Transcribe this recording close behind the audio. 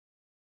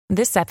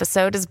This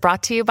episode is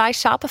brought to you by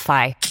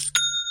Shopify.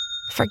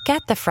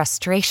 Forget the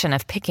frustration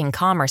of picking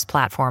commerce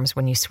platforms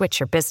when you switch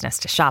your business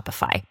to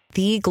Shopify,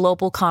 the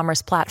global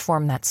commerce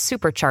platform that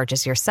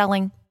supercharges your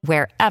selling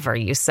wherever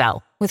you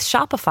sell. With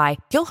Shopify,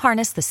 you'll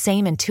harness the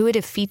same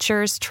intuitive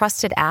features,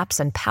 trusted apps,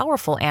 and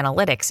powerful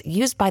analytics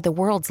used by the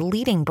world's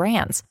leading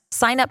brands.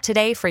 Sign up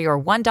today for your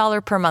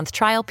 $1 per month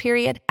trial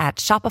period at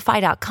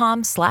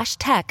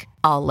shopify.com/tech,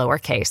 all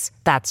lowercase.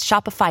 That's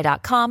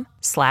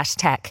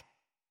shopify.com/tech.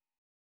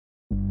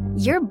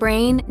 Your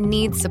brain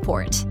needs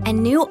support,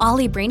 and new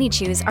Ollie Brainy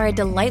Chews are a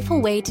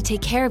delightful way to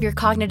take care of your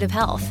cognitive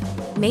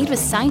health. Made with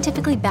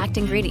scientifically backed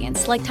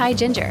ingredients like Thai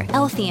ginger,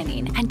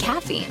 L-theanine, and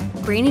caffeine,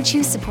 Brainy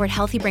Chews support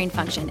healthy brain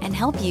function and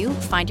help you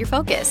find your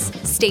focus,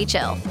 stay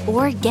chill,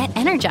 or get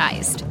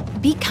energized.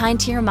 Be kind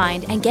to your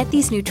mind and get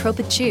these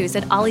nootropic chews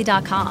at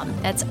ollie.com.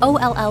 That's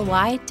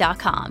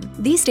OLLY.com.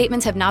 These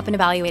statements have not been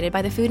evaluated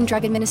by the Food and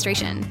Drug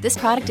Administration. This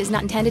product is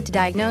not intended to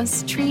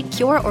diagnose, treat,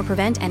 cure, or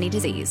prevent any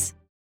disease.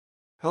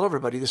 Hello,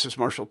 everybody. This is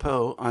Marshall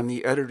Poe. I'm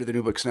the editor of the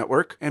New Books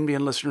Network.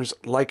 NBN listeners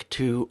like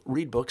to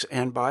read books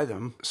and buy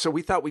them. So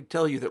we thought we'd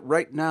tell you that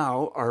right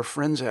now, our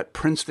friends at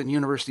Princeton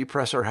University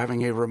Press are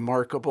having a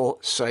remarkable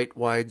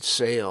site-wide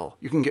sale.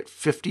 You can get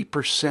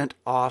 50%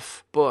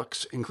 off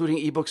books, including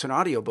ebooks and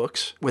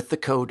audiobooks, with the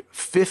code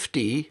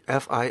 50,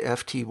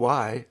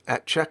 F-I-F-T-Y,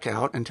 at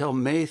checkout until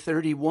May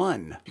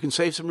 31. You can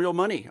save some real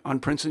money on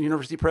Princeton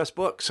University Press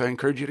books. I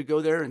encourage you to go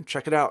there and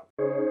check it out.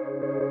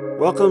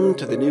 Welcome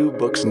to the New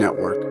Books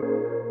Network.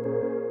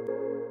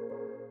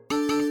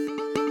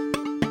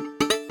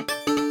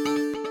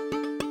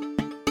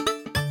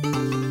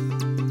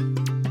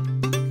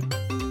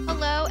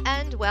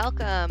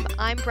 Welcome.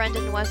 I'm Brenda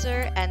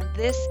Noiser, and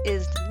this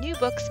is New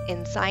Books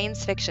in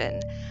Science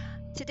Fiction.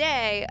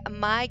 Today,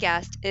 my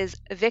guest is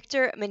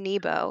Victor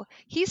Manibo.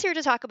 He's here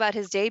to talk about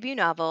his debut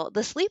novel,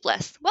 The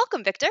Sleepless.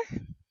 Welcome, Victor.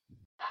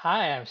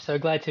 Hi, I'm so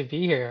glad to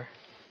be here.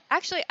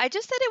 Actually, I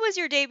just said it was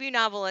your debut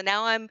novel, and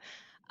now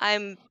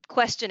I'm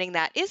questioning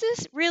that. Is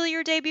this really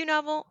your debut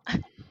novel?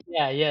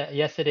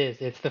 Yes, it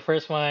is. It's the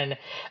first one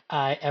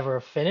I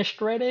ever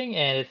finished writing,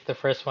 and it's the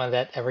first one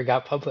that ever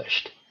got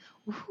published.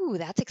 Ooh,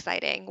 that's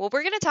exciting. Well,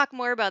 we're going to talk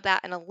more about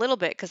that in a little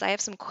bit because I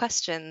have some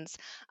questions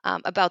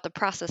about the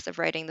process of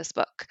writing this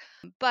book.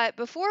 But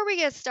before we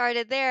get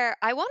started there,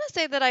 I want to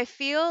say that I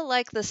feel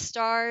like the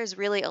stars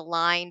really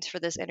aligned for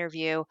this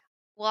interview.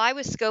 While I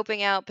was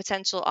scoping out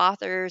potential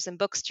authors and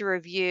books to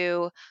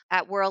review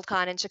at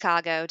Worldcon in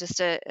Chicago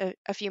just a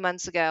few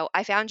months ago,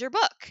 I found your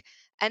book.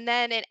 And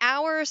then an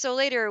hour or so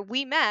later,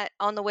 we met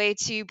on the way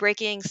to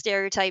Breaking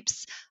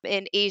Stereotypes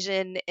in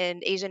Asian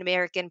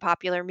American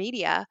popular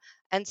media.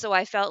 And so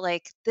I felt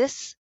like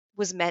this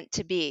was meant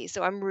to be.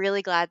 So I'm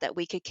really glad that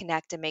we could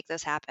connect and make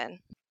this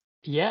happen.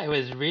 Yeah, it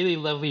was really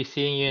lovely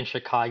seeing you in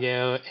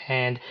Chicago.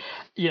 And,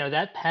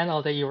 that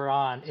panel that you were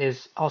on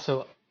is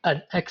also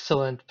an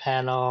excellent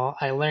panel.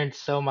 I learned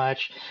so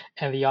much,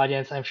 and the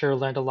audience, I'm sure,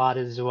 learned a lot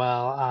as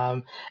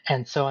well.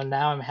 And so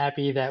now I'm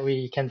happy that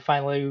we can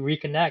finally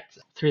reconnect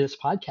through this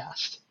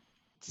podcast.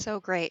 So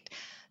great.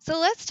 So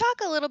let's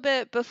talk a little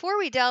bit before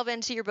we delve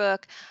into your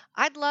book.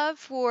 I'd love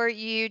for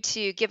you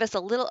to give us a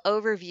little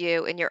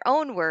overview in your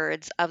own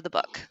words of the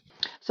book.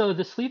 So,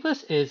 The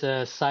Sleepless is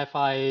a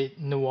sci-fi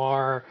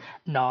noir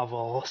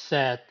novel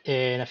set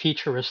in a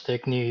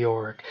futuristic New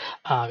York.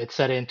 It's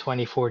set in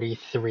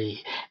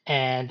 2043.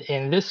 And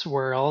in this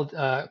world,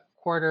 a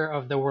quarter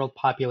of the world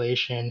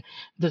population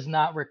does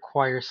not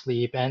require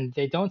sleep, and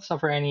they don't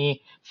suffer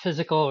any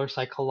physical or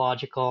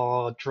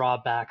psychological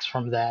drawbacks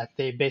from that.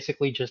 They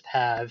basically just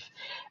have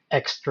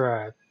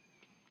extra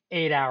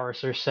 8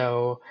 hours or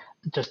so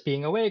just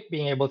being awake,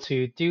 being able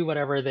to do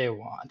whatever they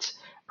want,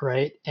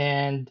 right?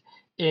 And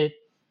it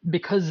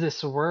because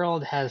this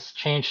world has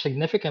changed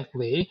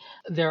significantly,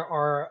 there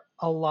are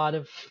a lot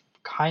of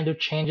kind of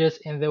changes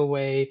in the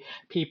way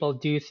people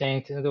do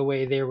things, in the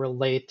way they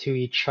relate to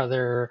each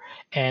other,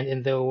 and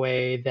in the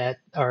way that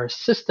our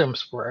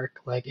systems work,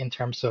 like in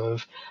terms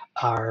of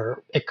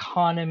our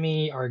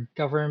economy, our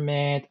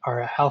government,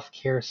 our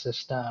healthcare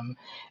system.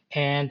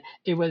 And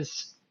it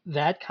was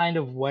that kind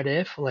of what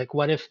if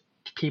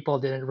people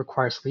didn't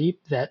require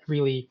sleep, that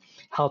really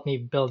helped me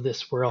build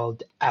this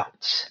world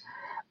out.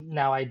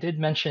 Now, I did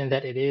mention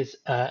that it is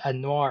a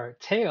noir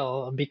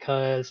tale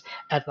because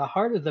at the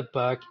heart of the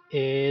book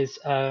is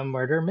a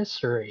murder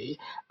mystery.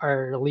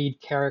 Our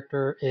lead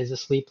character is a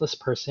sleepless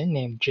person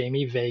named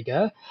Jamie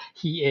Vega.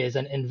 He is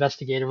an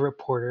investigative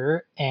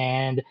reporter,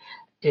 and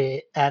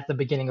at the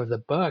beginning of the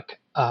book,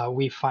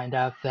 we find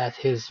out that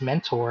his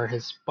mentor,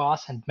 his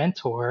boss and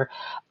mentor,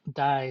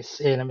 dies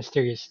in a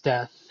mysterious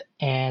death.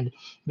 And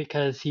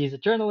because he's a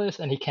journalist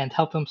and he can't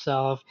help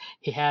himself,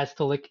 he has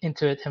to look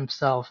into it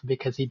himself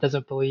because he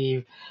doesn't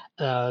believe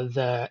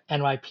the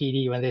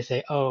NYPD when they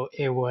say, oh,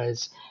 it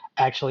was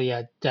actually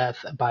a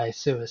death by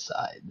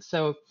suicide.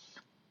 So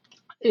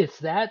it's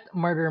that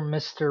murder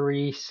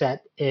mystery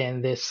set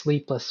in this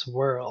sleepless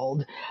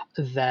world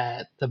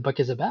that the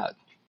book is about.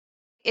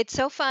 It's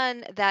so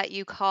fun that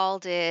you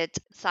called it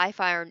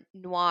sci-fi or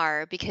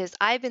noir because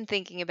I've been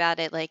thinking about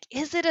it like,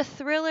 is it a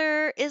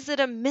thriller? Is it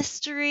a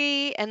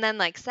mystery? And then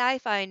like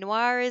sci-fi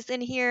noir is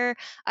in here.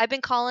 I've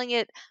been calling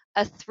it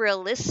a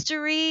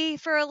thrilistery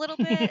for a little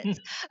bit.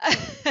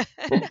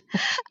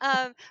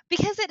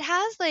 Because it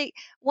has like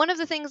one of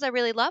the things I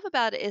really love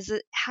about it is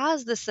it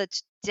has this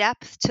such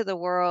depth to the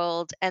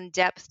world and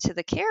depth to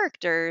the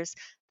characters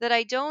that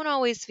I don't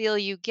always feel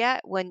you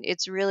get when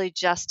it's really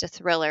just a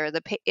thriller.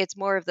 It's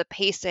more of the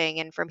pacing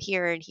and from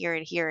here and here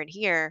and here and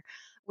here,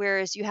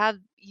 whereas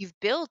you've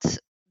built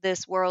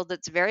this world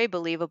that's very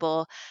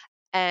believable,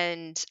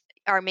 and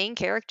our main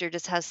character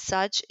just has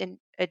such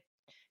a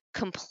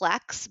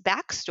complex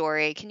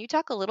backstory. Can you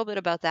talk a little bit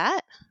about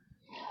that?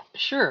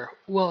 Sure.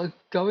 Well,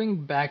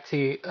 going back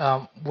to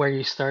where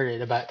you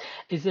started about,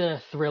 is it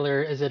a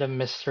thriller? Is it a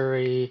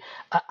mystery?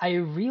 I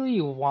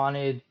really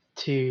wanted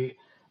to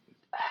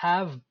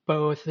have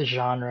both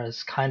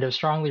genres kind of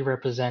strongly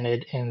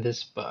represented in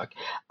this book.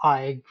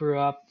 I grew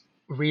up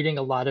reading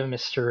a lot of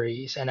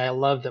mysteries and I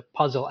love the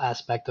puzzle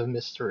aspect of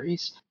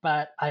mysteries,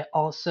 but I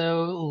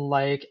also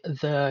like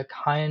the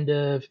kind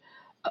of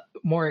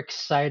more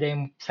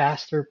exciting,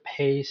 faster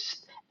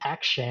paced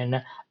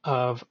action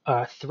of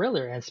a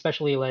thriller, and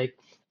especially like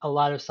a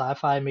lot of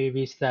sci-fi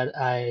movies that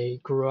I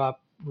grew up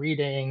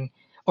reading,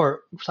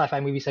 or sci-fi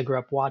movies I grew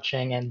up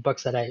watching, and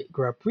books that I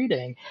grew up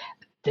reading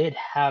did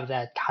have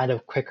that kind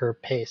of quicker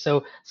pace.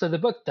 So the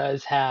book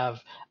does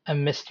have a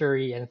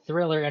mystery and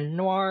thriller, and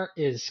noir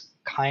is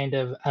kind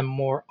of a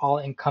more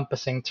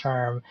all-encompassing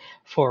term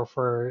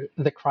for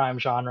the crime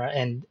genre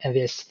and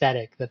the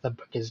aesthetic that the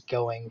book is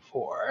going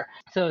for.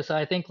 So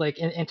I think like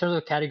in terms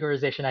of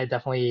categorization, I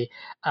definitely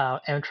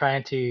am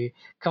trying to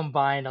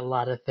combine a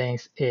lot of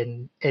things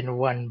in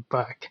one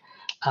book.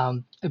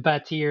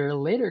 But to your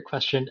later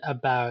question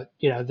about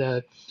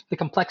the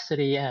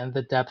complexity and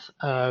the depth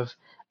of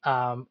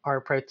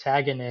our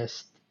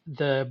protagonist,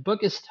 the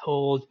book is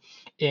told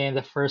in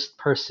the first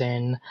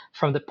person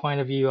from the point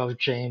of view of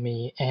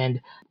Jamie. And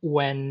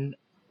when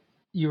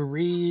you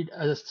read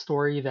a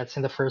story that's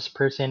in the first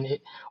person,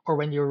 or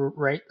when you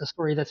write a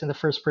story that's in the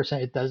first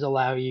person, it does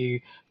allow you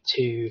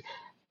to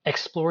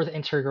explore the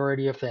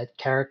interiority of that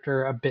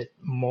character a bit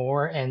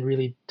more and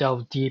really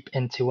delve deep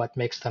into what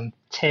makes them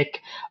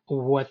tick,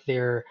 what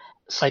their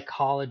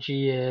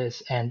psychology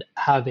is, and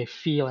how they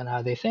feel and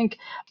how they think.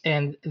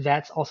 And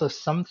that's also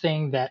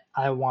something that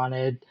I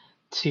wanted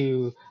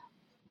to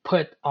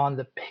put on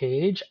the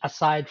page,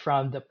 aside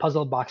from the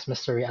puzzle box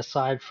mystery,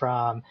 aside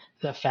from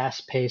the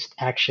fast paced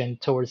action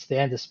towards the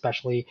end,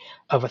 especially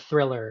of a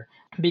thriller,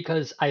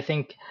 because I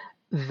think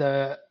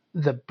the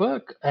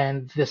book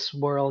and this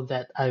world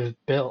that I've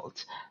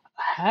built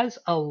has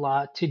a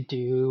lot to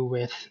do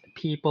with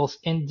people's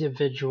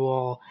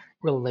individual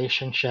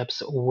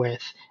relationships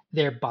with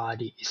their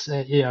bodies.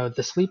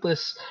 The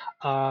sleepless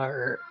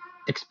are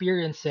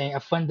experiencing a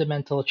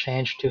fundamental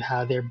change to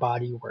how their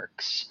body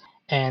works.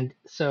 And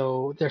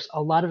so there's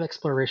a lot of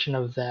exploration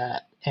of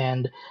that.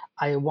 And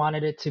I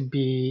wanted it to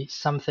be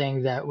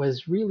something that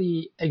was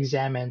really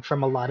examined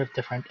from a lot of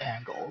different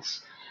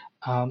angles.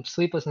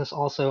 Sleeplessness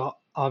also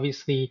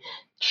obviously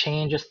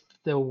changes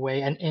the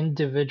way an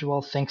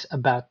individual thinks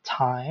about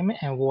time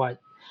and what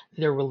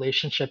their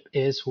relationship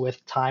is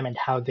with time and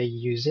how they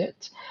use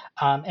it.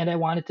 And I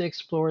wanted to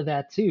explore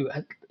that too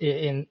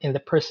in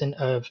the person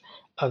of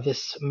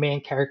this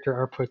main character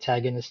or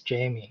protagonist,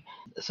 Jamie.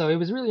 So it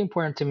was really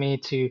important to me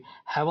to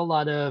have a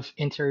lot of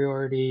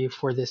interiority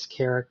for this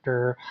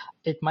character.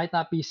 It might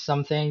not be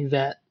something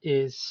that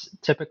is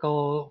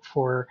typical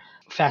for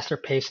faster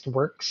paced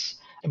works,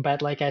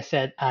 but like I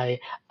said, I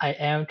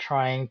am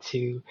trying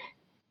to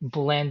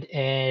blend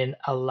in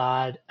a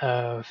lot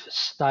of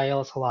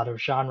styles, a lot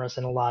of genres,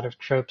 and a lot of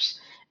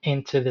tropes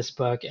into this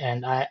book,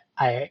 and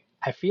I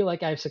feel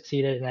like I've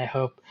succeeded, and I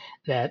hope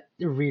that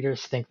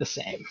readers think the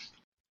same.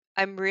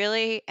 I'm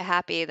really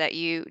happy that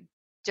you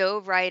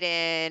dove right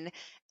in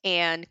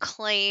and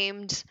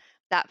claimed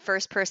that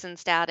first person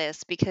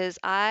status because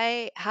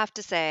I have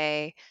to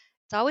say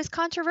it's always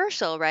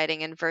controversial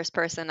writing in first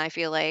person, I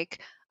feel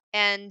like.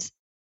 And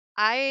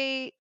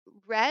I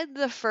read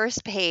the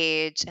first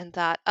page and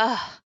thought,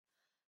 "Oh,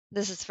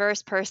 this is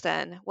first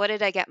person. What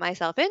did I get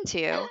myself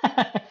into?"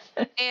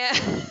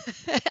 And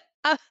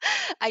uh,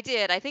 I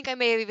did. I think I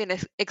may have even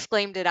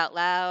exclaimed it out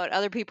loud.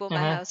 Other people in my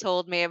Uh-huh,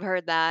 household may have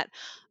heard that.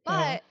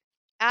 uh-huh. But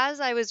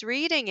as I was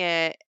reading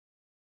it,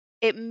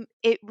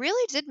 it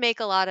really did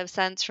make a lot of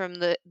sense from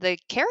the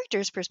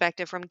character's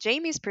perspective, from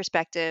Jamie's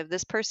perspective,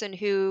 this person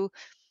who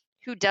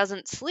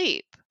doesn't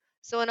sleep.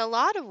 So in a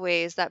lot of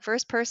ways, that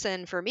first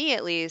person, for me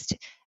at least,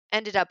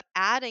 ended up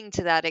adding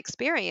to that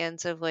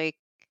experience of like,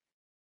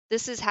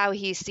 this is how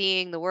he's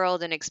seeing the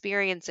world and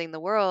experiencing the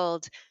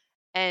world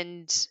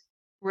and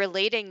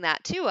relating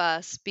that to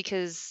us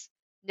because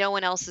no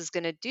one else is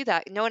going to do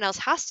that. No one else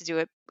has to do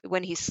it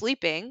when he's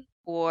sleeping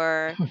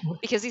or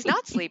because he's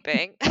not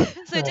sleeping.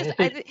 So it just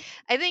Right.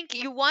 I think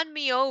you won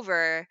me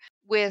over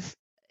with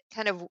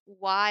kind of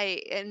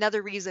why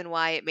another reason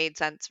why it made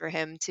sense for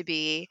him to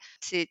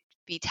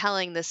be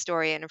telling this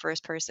story in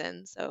first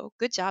person. So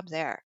good job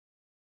there.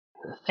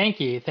 Thank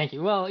you, thank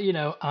you. Well,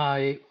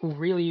 I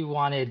really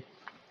wanted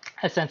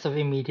a sense of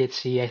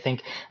immediacy. I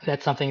think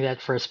that's something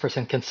that first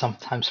person can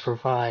sometimes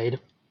provide.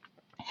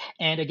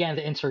 And again,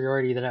 the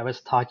interiority that I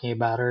was talking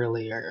about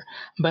earlier.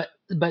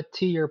 But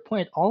to your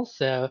point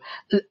also,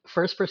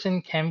 first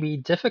person can be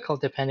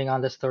difficult depending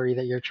on the story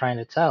that you're trying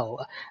to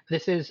tell.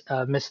 This is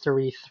a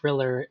mystery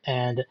thriller,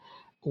 and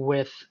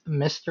with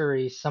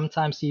mystery,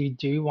 sometimes you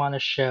do want to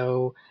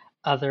show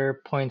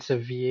other points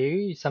of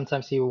view.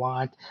 Sometimes you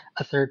want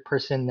a third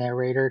person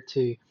narrator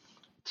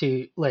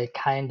to like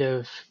kind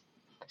of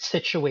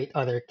situate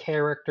other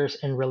characters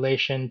in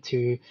relation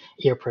to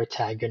your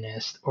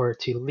protagonist or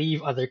to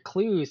leave other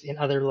clues in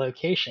other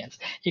locations.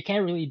 You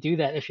can't really do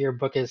that if your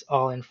book is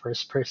all in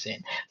first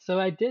person. So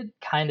I did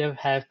kind of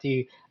have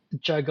to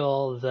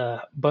juggle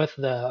the both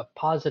the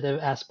positive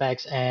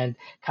aspects and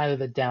kind of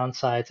the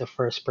downsides of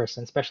first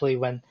person, especially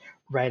when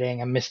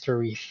writing a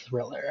mystery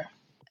thriller.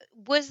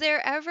 Was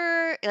there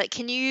ever, like,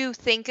 can you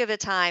think of a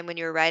time when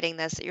you were writing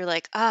this that you're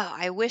like, oh,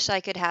 I wish I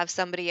could have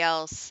somebody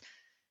else,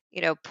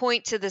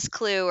 point to this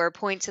clue or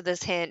point to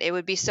this hint? It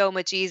would be so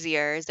much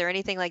easier. Is there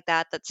anything like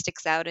that that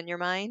sticks out in your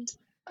mind?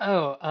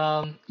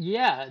 Oh,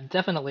 yeah,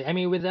 definitely. I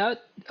mean, without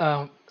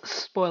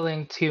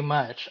spoiling too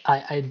much,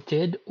 I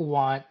did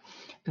want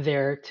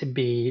there to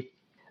be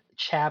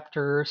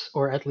chapters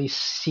or at least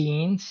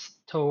scenes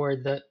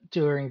toward the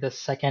during the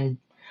second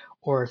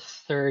or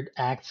third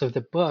acts of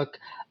the book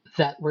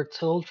that were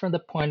told from the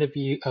point of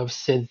view of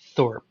Sid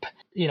Thorpe.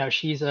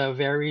 She's a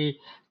very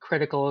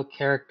critical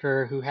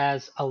character who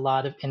has a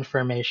lot of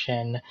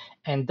information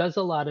and does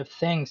a lot of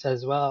things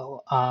as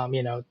well.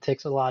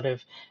 Takes a lot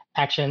of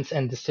actions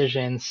and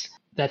decisions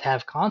that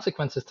have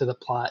consequences to the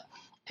plot.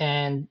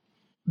 And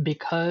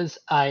because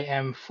I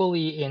am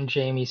fully in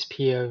Jamie's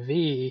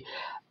POV,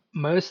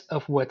 most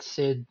of what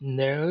Sid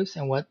knows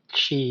and what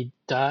she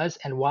does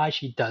and why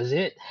she does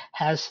it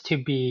has to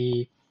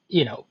be,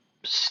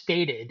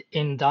 stated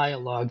in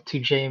dialogue to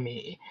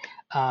Jamie.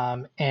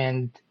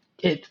 And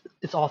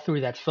it's all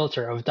through that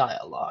filter of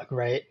dialogue,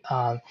 right?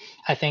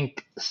 I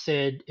think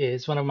Sid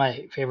is one of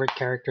my favorite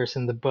characters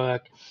in the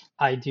book.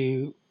 I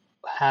do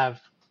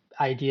have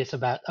ideas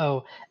about,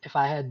 oh, if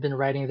I had been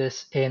writing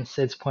this in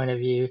Sid's point of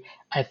view,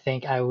 I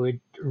think I would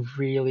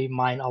really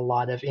mine a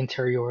lot of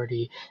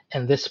interiority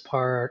in this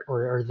part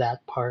or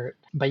that part.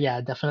 But yeah,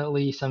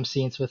 definitely some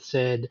scenes with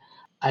Sid,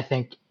 I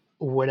think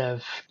would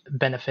have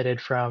benefited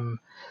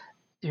from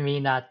me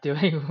not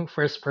doing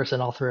first person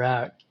all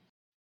throughout.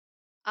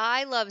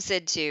 I love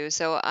Sid too,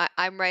 so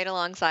I'm right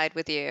alongside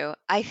with you.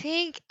 I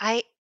think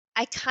I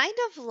kind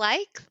of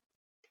like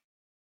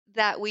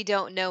that we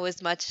don't know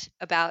as much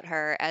about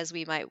her as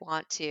we might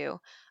want to.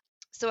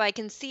 So I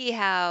can see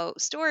how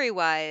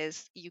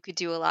story-wise you could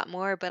do a lot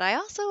more, but I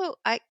also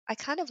I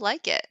kind of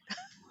like it.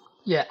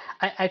 Yeah,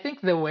 I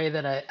think the way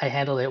that I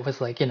handled it was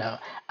like, I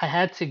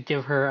had to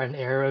give her an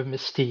air of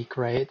mystique,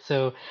 right?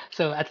 So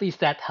at least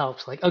that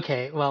helps. Like,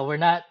 okay, well, we're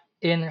not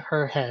in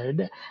her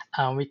head.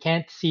 We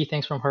can't see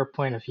things from her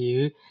point of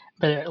view,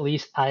 but at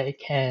least I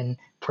can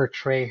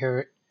portray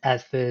her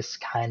as this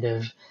kind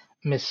of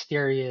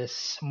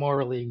mysterious,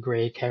 morally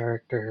gray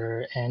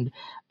character, and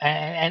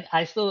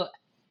I still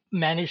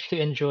managed to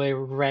enjoy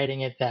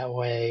writing it that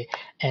way,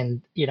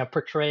 and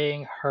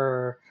portraying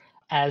her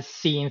as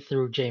seen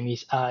through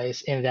Jamie's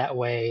eyes in that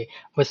way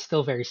was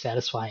still very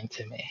satisfying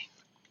to me.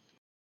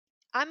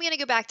 I'm going to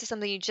go back to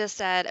something you just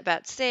said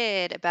about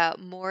Sid, about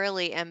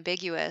morally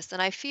ambiguous,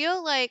 and I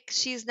feel like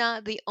she's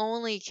not the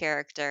only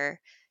character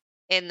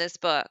in this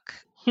book.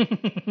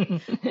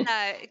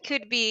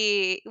 Could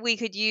be, we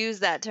could use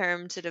that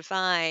term to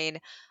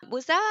define.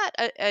 Was that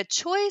a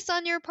choice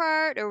on your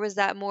part, or was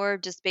that more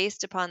just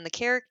based upon the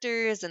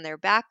characters and their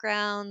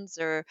backgrounds,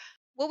 or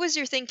what was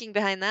your thinking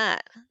behind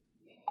that?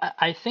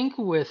 I think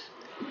with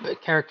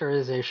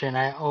characterization,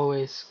 I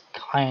always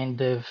kind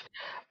of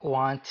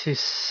want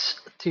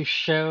to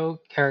show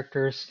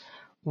characters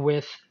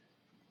with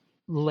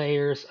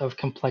layers of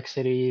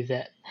complexity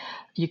that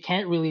you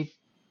can't really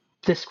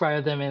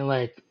describe them in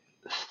like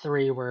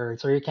 3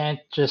 words, or you can't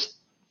just,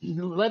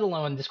 let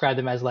alone describe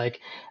them as like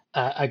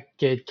a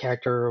good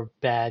character or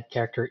bad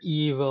character,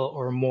 evil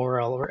or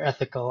moral or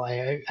ethical.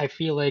 I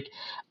feel like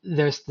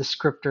those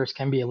descriptors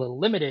can be a little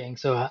limiting.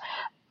 So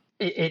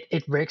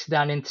it breaks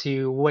down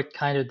into what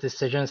kind of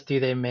decisions do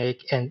they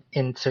make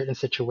in certain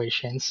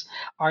situations.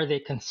 Are they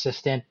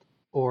consistent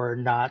or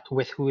not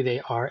with who they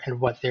are and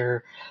what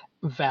their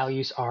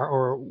values are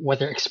or what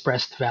their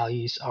expressed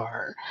values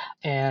are?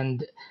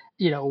 And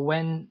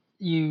when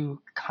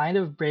you kind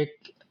of break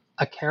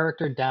a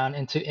character down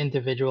into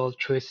individual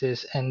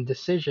choices and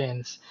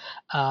decisions,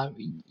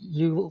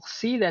 you'll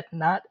see that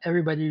not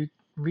everybody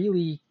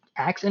really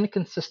acts in a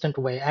consistent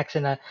way, acts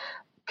in a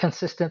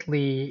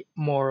consistently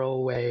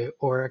moral way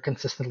or a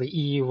consistently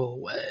evil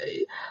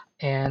way.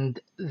 And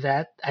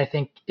that, I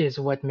think, is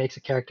what makes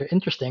a character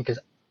interesting, because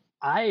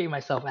I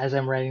myself, as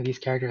I'm writing these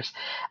characters,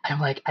 I'm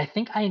like, I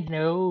think I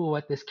know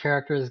what this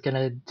character is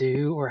gonna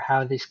do, or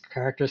how this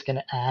character is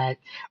gonna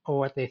act, or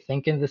what they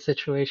think in the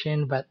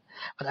situation. But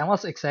I'm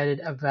also excited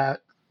about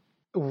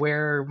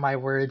where my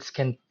words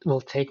can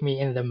will take me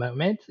in the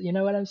moment. You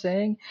know what I'm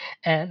saying?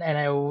 And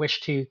I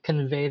wish to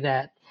convey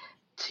that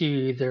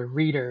to the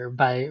reader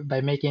by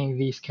making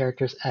these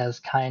characters as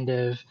kind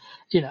of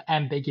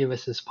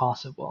ambiguous as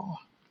possible.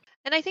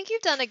 And I think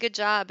you've done a good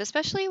job,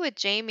 especially with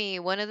Jamie.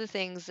 One of the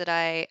things that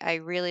I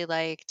really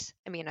liked,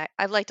 I mean,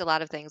 I've liked a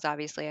lot of things,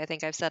 obviously. I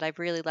think I've said I've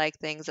really liked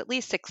things at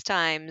least 6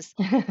 times.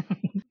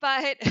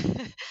 But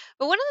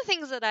but one of the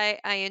things that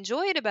I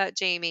enjoyed about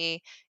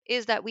Jamie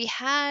is that we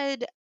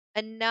had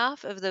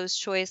enough of those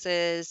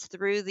choices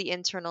through the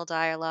internal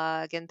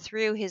dialogue and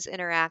through his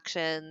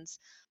interactions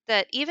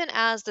that even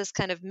as this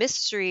kind of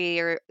mystery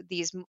or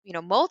these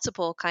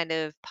multiple kind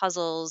of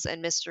puzzles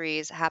and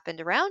mysteries happened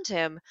around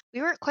him,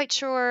 we weren't quite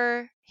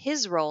sure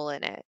his role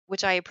in it,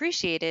 which I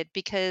appreciated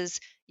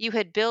because you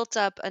had built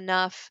up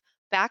enough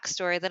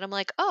backstory that I'm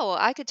like, oh,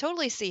 I could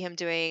totally see him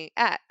doing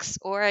X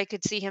or I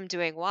could see him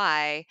doing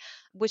Y,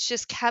 which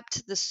just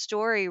kept the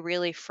story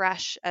really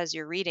fresh as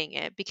you're reading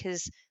it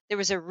because there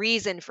was a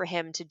reason for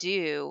him to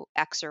do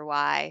X or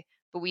Y,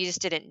 but we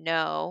just didn't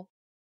know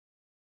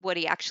what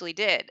he actually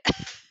did.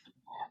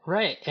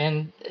 Right,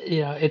 and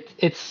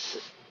it's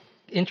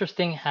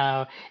interesting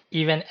how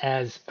even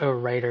as a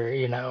writer,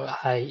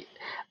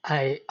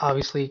 I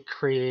obviously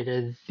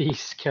created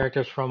these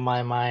characters from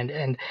my mind,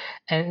 and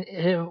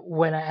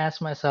when I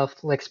asked myself,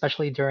 like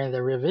especially during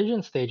the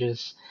revision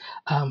stages,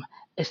 um,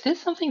 is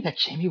this something that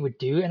Jamie would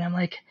do? And I'm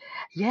like,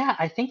 yeah,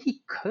 I think he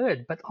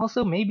could, but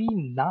also maybe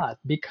not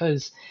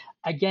because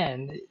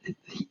again,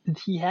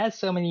 he has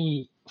so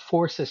many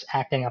forces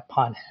acting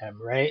upon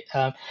him, right?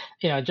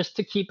 Just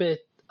to keep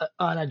it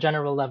on a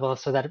general level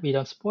so that we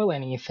don't spoil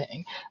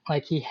anything,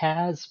 like he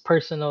has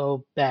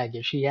personal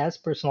baggage, he has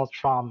personal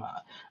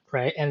trauma,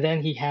 right? And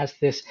then he has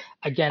this,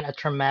 again, a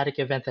traumatic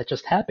event that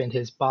just happened.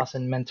 His boss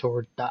and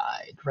mentor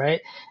died,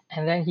 right?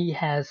 And then he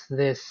has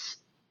this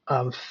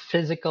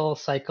physical,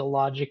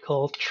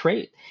 psychological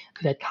trait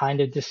that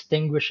kind of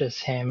distinguishes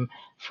him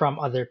from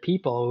other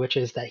people, which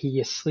is that he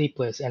is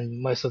sleepless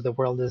and most of the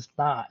world is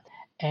not.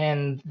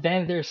 And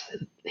then there's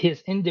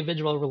his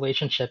individual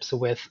relationships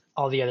with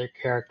all the other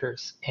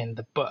characters in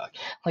the book.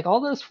 Like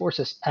all those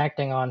forces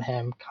acting on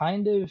him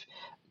kind of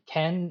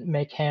can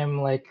make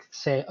him like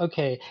say,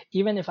 okay,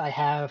 even if I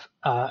have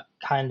a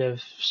kind of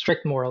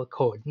strict moral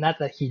code, not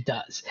that he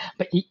does,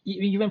 but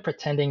even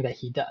pretending that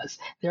he does,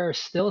 there are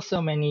still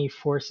so many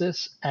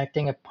forces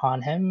acting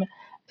upon him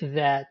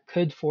that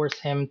could force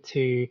him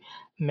to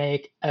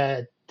make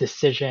a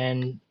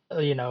decision,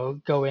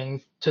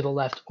 going to the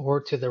left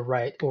or to the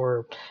right,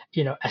 or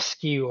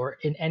askew or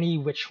in any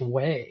which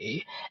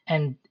way,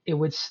 and it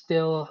would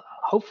still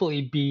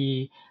hopefully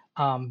be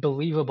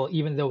believable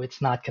even though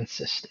it's not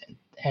consistent.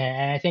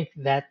 And I think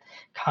that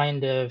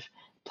kind of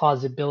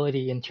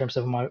plausibility in terms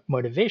of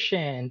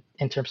motivation,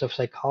 in terms of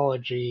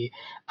psychology,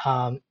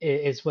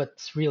 is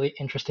what's really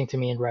interesting to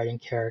me in writing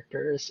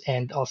characters,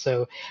 and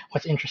also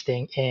what's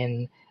interesting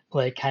in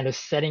like kind of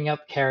setting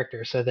up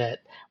characters so that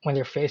when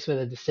they're faced with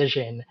a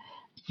decision,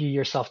 you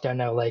yourself don't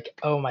know, like,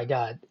 oh my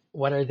God,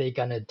 what are they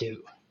gonna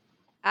do?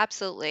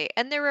 Absolutely.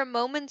 And there were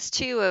moments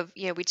too of,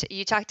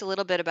 you talked a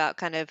little bit about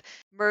kind of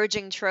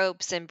merging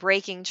tropes and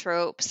breaking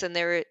tropes. And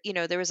there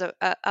was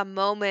a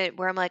moment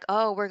where I'm like,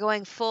 oh, we're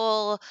going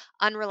full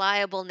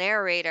unreliable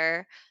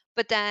narrator.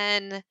 But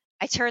then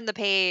I turned the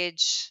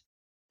page,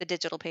 the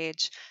digital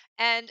page,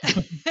 and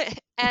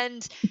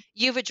and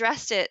you've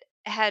addressed it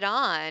head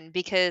on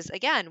because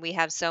again, we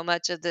have so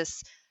much of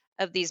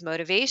these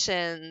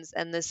motivations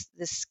and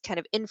this kind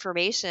of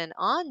information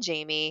on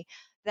Jamie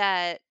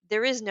that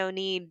there is no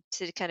need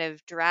to kind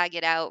of drag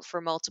it out for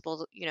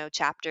multiple,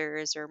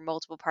 chapters or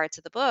multiple parts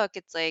of the book.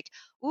 It's like,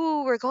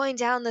 ooh, we're going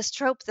down this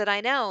trope that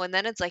I know. And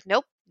then it's like,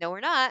 nope, no,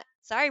 we're not.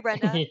 Sorry,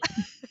 Brenda.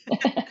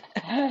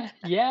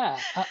 Yeah,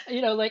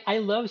 like I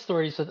love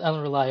stories with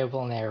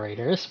unreliable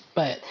narrators,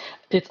 but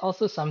it's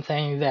also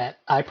something that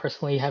I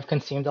personally have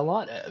consumed a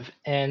lot of,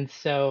 and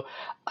so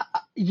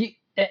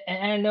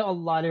and I know a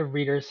lot of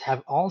readers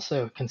have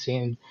also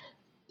consumed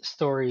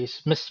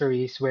stories,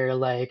 mysteries where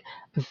like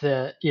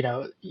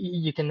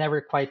you can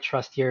never quite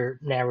trust your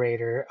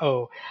narrator.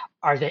 Oh,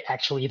 are they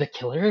actually the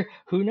killer?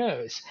 Who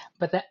knows?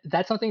 But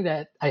that's something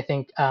that I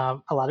think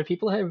a lot of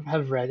people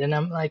have read, and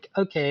I'm like,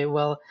 okay,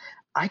 well,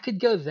 I could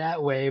go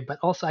that way, but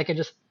also I could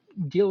just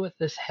deal with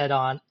this head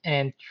on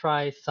and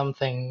try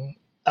something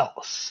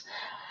else.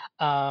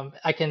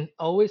 I can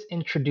always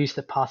introduce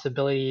the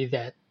possibility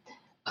that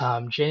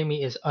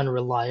Jamie is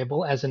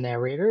unreliable as a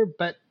narrator,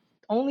 but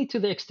only to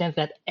the extent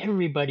that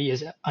everybody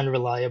is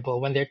unreliable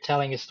when they're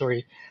telling a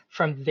story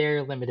from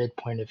their limited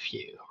point of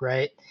view,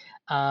 right?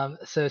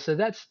 So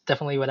that's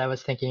definitely what I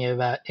was thinking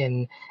about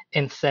in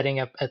setting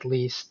up at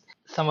least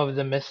some of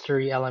the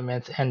mystery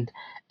elements and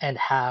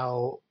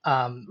how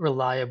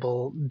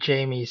reliable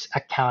Jamie's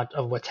account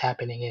of what's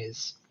happening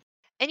is.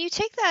 And you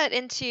take that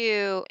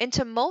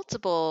into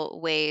multiple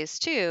ways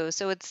too.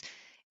 So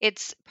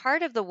it's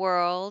part of the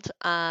world.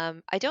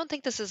 I don't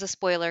think this is a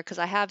spoiler because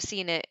I have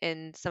seen it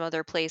in some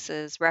other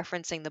places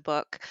referencing the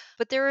book,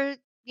 but there are,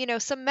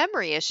 some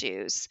memory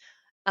issues,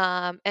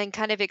 and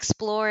kind of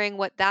exploring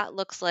what that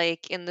looks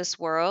like in this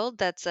world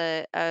that's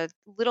a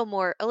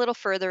little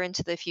further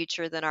into the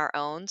future than our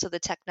own. So the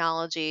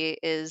technology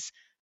is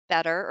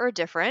better or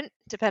different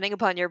depending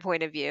upon your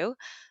point of view.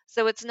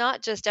 So it's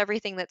not just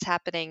everything that's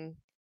happening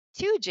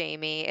to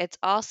Jamie, it's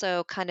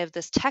also kind of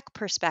this tech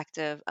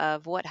perspective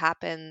of what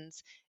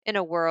happens in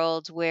a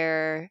world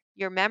where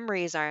your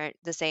memories aren't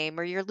the same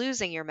or you're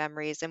losing your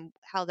memories and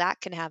how that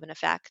can have an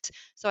effect.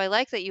 So I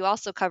like that you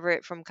also cover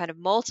it from kind of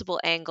multiple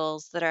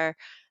angles that are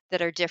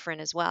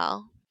different as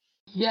well.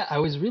 Yeah, I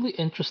was really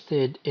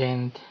interested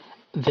in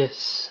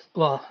this.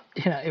 Well,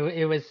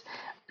 it was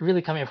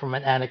really coming from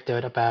an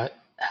anecdote about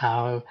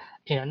how,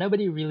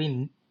 nobody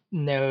really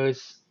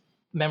knows,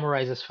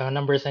 memorizes phone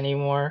numbers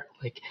anymore.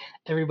 Like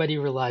everybody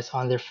relies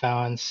on their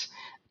phones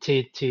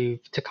to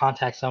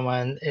contact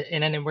someone.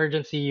 In an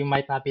emergency. You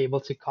might not be able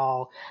to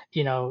call,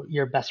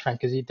 your best friend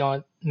because you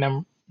don't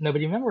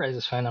nobody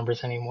memorizes phone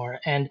numbers anymore.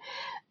 And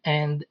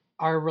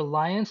our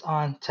reliance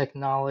on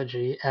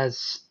technology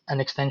as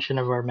an extension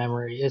of our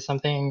memory is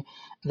something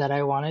that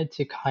I wanted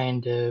to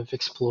kind of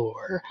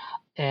explore.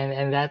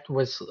 And that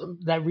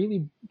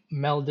really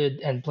melded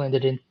and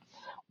blended in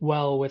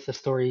well with the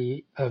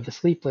story of the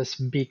Sleepless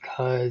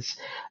because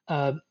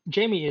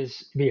Jamie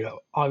is,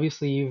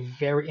 obviously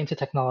very into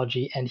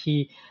technology, and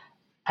he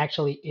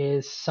actually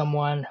is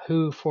someone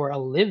who, for a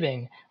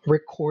living,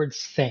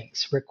 records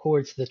things,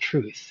 records the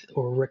truth,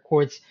 or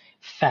records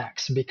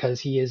facts because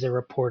he is a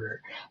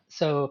reporter.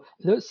 So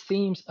those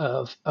themes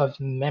of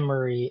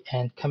memory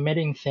and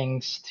committing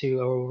things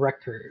to a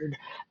record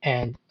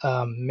and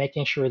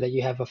making sure that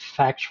you have a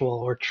factual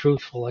or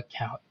truthful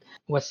account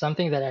was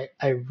something that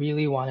I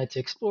really wanted to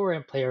explore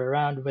and play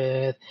around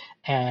with,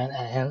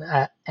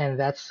 and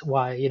that's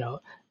why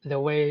the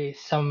way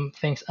some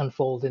things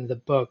unfold in the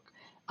book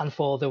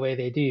unfold the way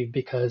they do,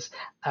 because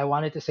I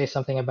wanted to say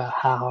something about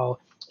how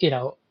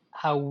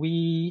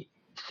we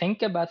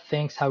think about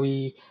things, how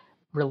we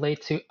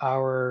relate to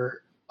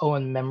our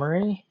own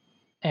memory,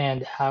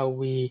 and how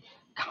we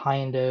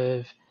kind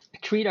of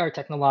treat our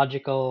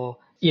technological,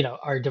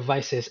 our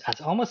devices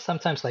as almost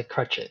sometimes like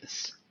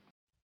crutches.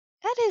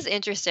 That is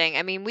interesting.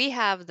 I mean, we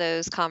have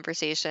those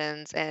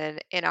conversations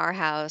in our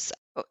house.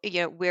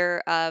 We're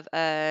of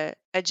a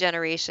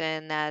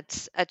generation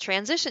that's a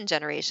transition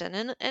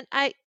generation, and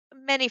I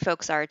many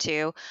folks are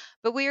too.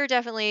 But we are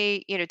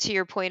definitely, to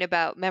your point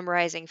about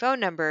memorizing phone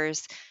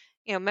numbers,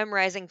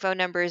 memorizing phone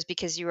numbers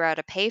because you were at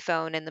a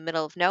payphone in the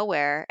middle of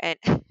nowhere and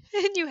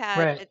and you had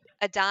Right,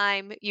 a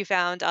dime you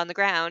found on the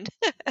ground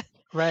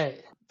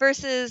right,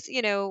 versus,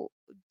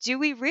 do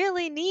we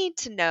really need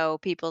to know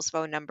people's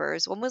phone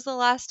numbers? When was the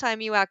last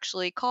time you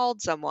actually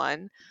called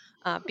someone?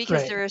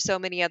 Because right. there are so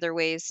many other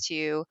ways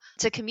to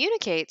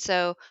communicate.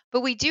 So,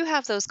 but we do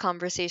have those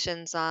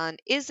conversations on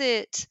is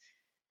it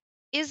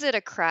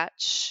a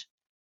crutch,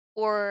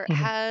 or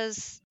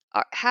Mhm.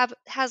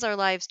 has our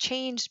lives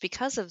changed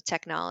because of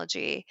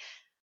technology,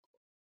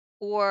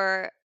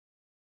 or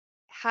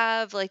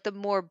have like the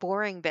more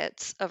boring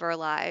bits of our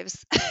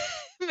lives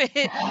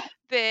been,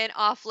 been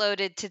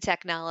offloaded to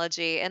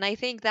technology. And I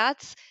think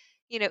that's,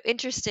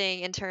 interesting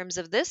in terms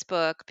of this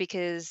book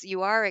because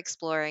you are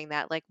exploring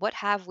that. Like, what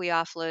have we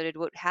offloaded?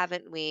 What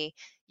haven't we?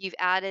 You've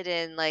added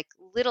in like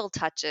little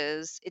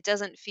touches. It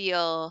doesn't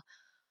feel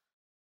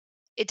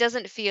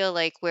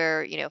like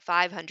we're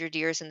 500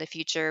 years in the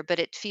future, but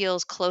it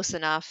feels close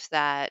enough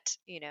that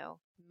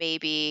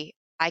maybe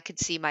I could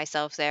see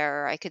myself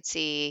there, or I could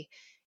see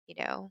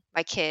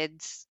my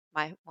kids,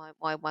 my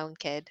one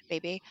kid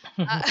maybe,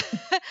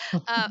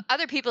 uh,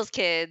 other people's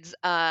kids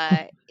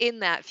in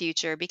that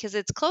future, because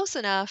it's close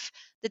enough.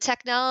 The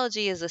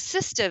technology is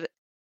assistive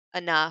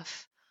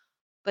enough,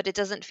 but it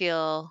doesn't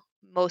feel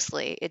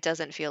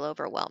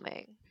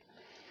overwhelming.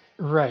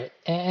 Right.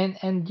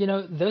 And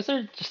those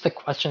are just the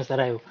questions that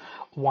I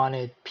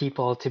wanted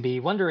people to be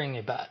wondering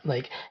about.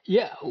 Like,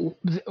 yeah,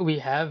 we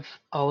have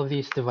all of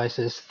these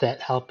devices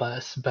that help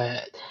us,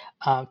 but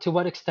to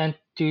what extent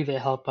do they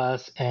help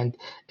us? And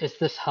is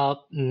this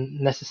help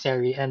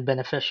necessary and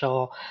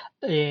beneficial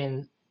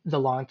in the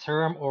long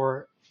term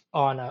or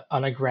on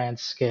a grand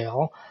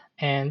scale?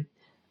 And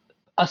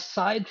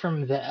aside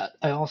from that,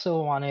 I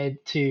also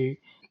wanted to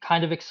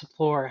kind of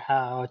explore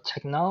how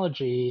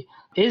technology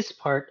is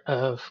part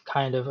of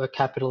kind of a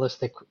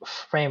capitalistic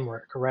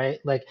framework,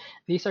 right? Like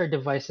these are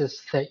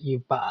devices that you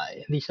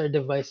buy, these are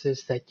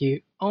devices that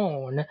you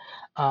own,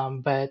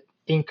 but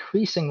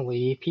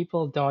increasingly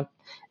people don't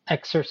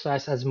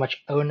exercise as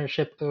much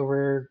ownership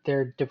over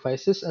their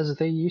devices as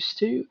they used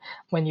to.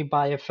 When you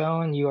buy a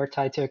phone, you are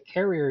tied to a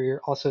carrier,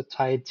 you're also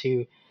tied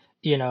to,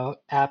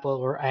 Apple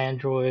or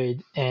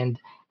Android, and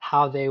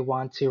how they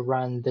want to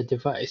run the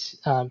device.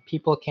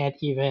 People can't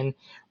even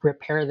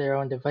repair their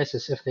own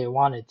devices if they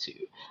wanted to.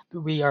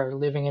 We are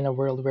living in a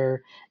world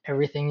where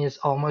everything is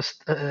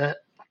almost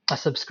a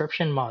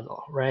subscription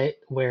model, right?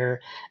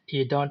 Where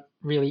you don't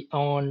really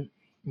own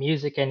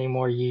music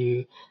anymore.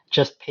 You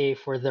just pay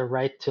for the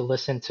right to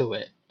listen to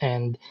it.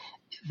 And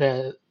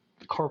the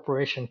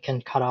corporation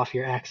can cut off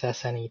your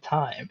access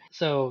anytime.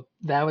 So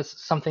that was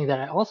something that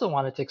I also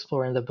wanted to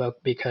explore in the book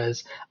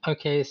because,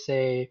 okay,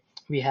 say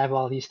we have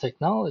all these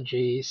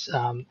technologies,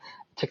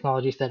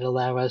 technologies that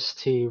allow us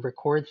to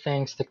record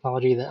things,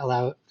 technology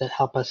that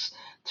help us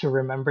to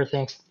remember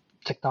things,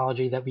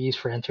 technology that we use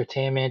for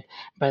entertainment.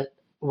 But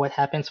what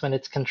happens when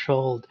it's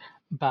controlled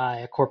by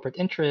a corporate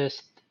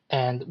interest?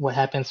 And what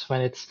happens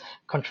when it's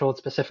controlled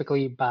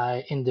specifically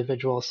by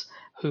individuals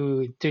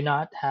who do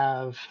not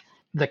have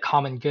the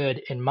common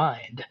good in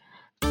mind?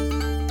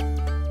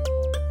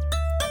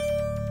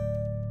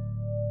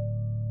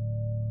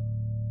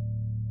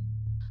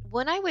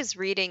 When I was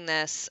reading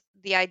this,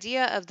 the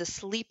idea of the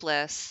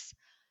sleepless,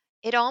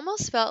 it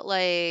almost felt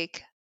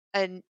like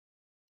an,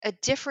 a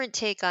different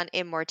take on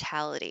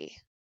immortality.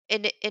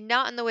 And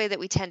not in the way that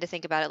we tend to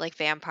think about it like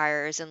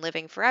vampires and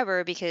living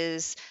forever,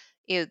 because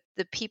the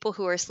people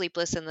who are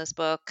sleepless in this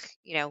book,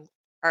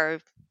 are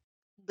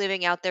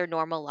living out their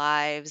normal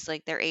lives,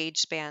 like their age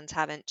spans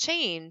haven't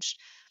changed.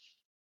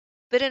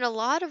 But in a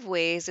lot of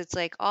ways, it's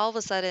like all of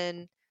a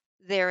sudden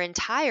their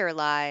entire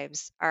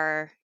lives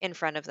are in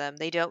front of them.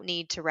 They don't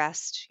need to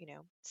rest,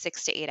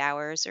 6 to 8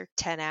 hours or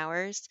 10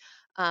 hours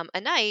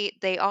a night.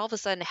 They all of a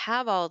sudden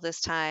have all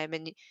this time.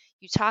 And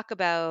you talk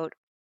about,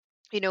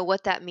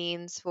 what that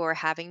means for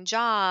having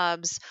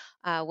jobs,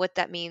 what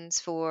that means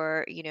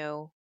for,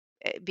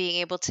 being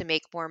able to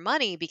make more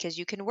money because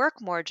you can work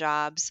more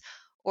jobs.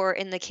 Or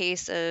in the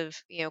case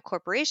of,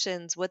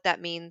 corporations, what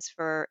that means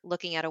for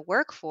looking at a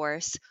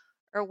workforce,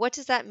 or what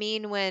does that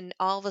mean when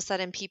all of a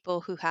sudden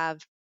people who have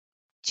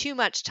too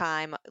much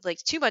time, like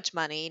too much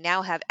money,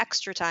 now have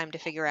extra time to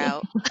figure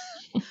out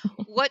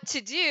what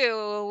to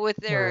do with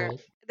their Right.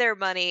 their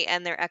money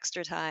and their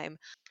extra time.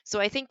 So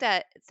I think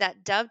that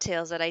that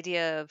dovetails that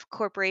idea of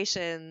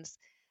corporations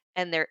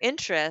and their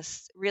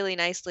interests really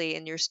nicely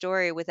in your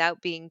story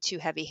without being too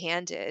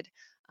heavy-handed.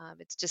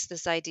 It's just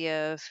this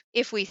idea of,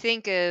 if we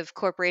think of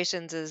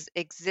corporations as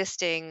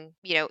existing,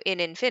 in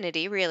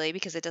infinity, really,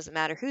 because it doesn't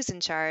matter who's in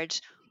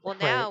charge. Well,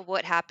 Right. now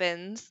what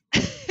happens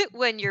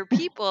when your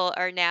people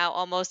are now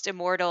almost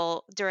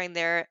immortal during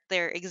their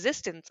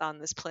existence on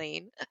this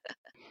plane?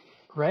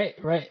 Right,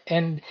 right.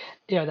 And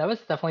that was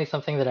definitely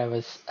something that I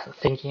was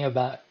thinking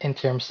about in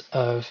terms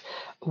of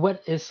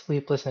what is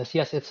sleeplessness.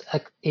 Yes, it's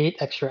 8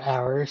 extra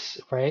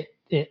hours, right,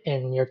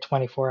 in your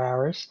 24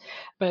 hours.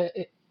 But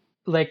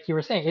like you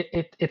were saying,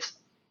 it's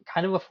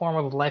kind of a form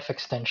of life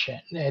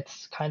extension.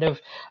 It's kind of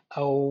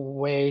a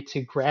way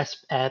to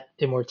grasp at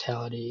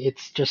immortality.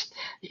 It's just,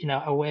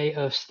 a way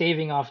of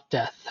staving off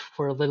death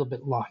for a little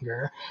bit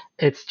longer.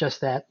 It's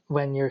just that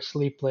when you're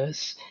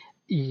sleepless,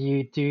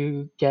 you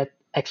do get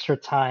extra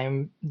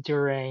time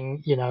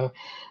during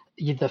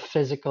the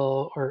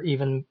physical or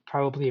even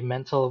probably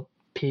mental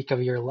peak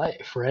of your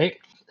life, right?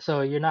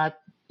 So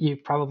you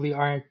probably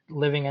aren't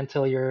living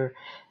until you're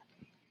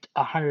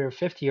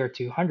 150 or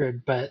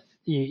 200, but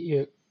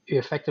you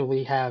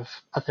effectively have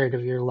a third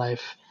of your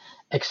life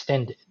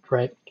extended,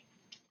 right?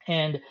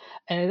 And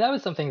and that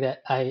was something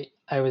that I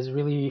was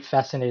really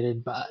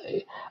fascinated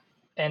by,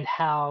 and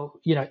how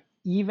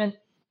even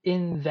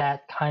in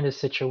that kind of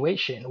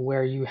situation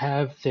where you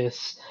have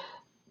this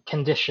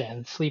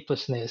condition,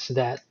 sleeplessness,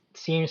 that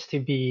seems to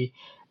be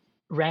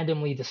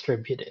randomly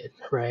distributed,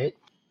 right?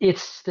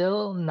 It's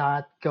still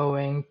not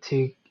going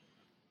to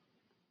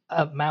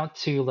amount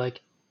to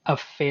like a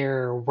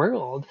fair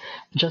world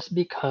just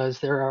because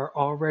there are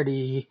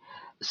already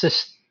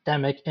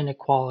systemic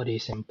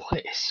inequalities in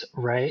place,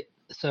 right?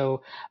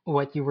 So,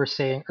 what you were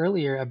saying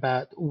earlier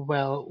about,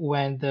 well,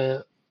 when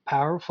the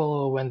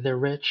powerful, when the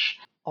rich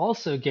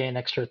also gain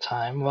extra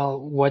time, well,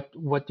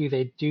 what do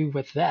they do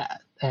with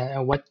that?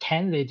 And what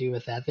can they do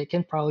with that? They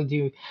can probably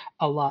do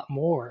a lot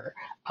more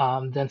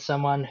than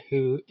someone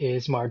who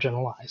is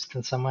marginalized,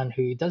 than someone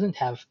who doesn't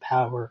have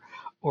power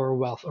or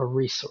wealth or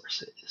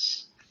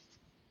resources.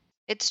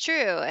 It's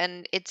true,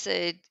 and it's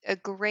a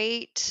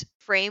great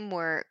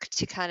framework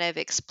to kind of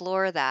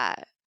explore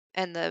that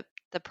and the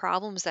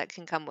problems that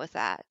can come with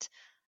that.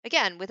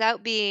 Again,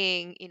 without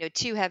being,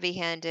 too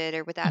heavy-handed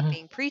or without Mhm.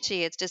 being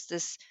preachy, it's just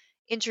this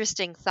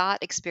interesting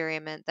thought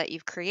experiment that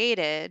you've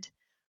created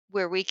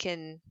where we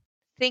can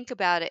think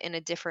about it in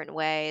a different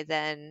way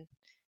than,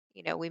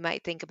 we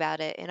might think about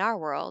it in our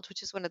world,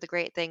 which is one of the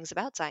great things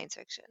about science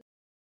fiction.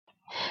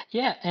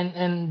 Yeah,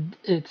 and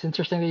it's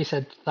interesting that you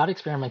said thought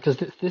experiment because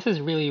this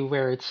is really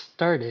where it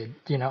started.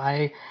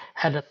 I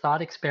had a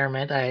thought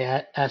experiment.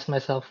 Asked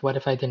myself, what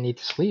if I didn't need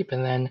to sleep?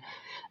 And then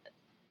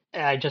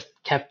I just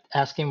kept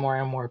asking more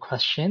and more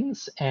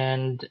questions,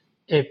 and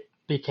it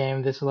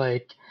became this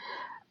like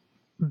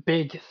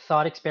big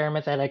thought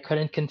experiment that I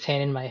couldn't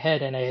contain in my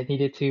head, and I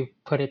needed to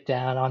put it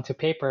down onto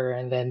paper.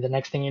 And then the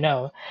next thing you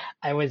know,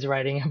 I was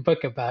writing a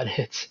book about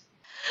it.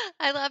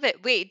 I love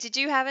it. Wait, did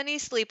you have any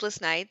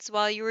sleepless nights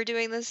while you were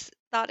doing this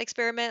thought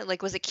experiment?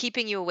 Like, was it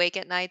keeping you awake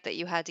at night that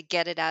you had to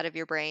get it out of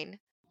your brain?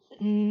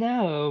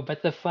 No,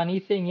 but the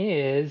funny thing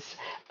is,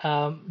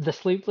 the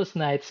sleepless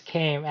nights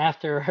came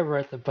after I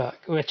wrote the book,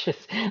 which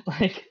is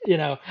like,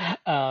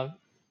 um,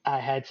 I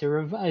had to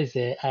revise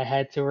it. I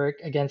had to work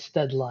against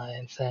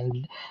deadlines,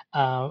 and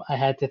I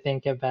had to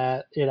think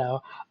about,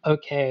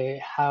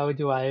 okay, how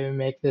do I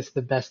make this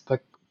the best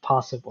book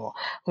possible?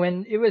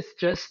 When it was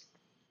just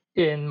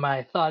in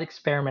my thought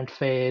experiment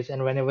phase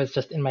and when it was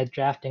just in my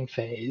drafting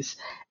phase,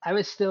 I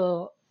was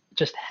still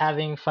just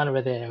having fun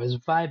with it. I was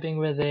vibing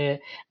with it.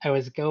 I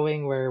was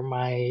going where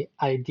my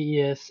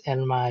ideas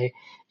and my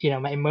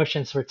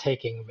emotions were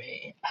taking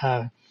me.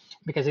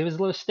 Because it was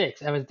low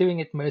stakes. I was doing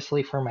it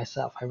mostly for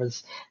myself. I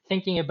was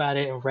thinking about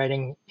it and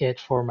writing it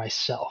for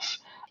myself.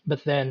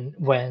 But then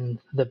when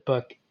the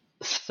book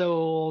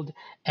sold,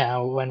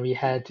 when we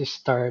had to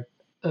start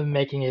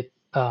making it,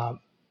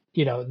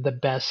 the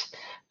best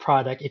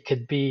product it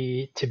could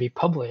be to be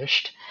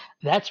published,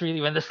 that's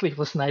really when the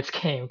sleepless nights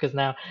came. Because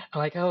now I'm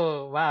like,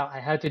 oh wow, I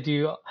have to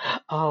do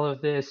all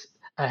of this.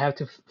 I have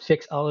to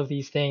fix all of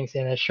these things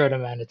in a short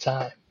amount of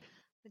time.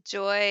 The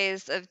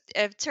joys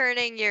of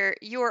turning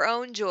your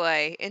own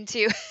joy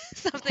into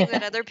something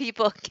that other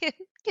people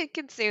can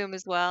consume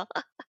as well.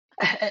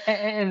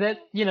 And that,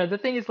 the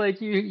thing is, like,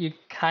 you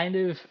kind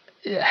of,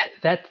 yeah,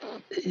 that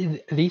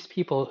these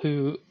people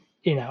who,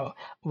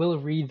 will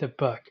read the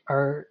book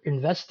are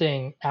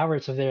investing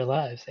hours of their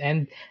lives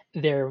and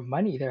their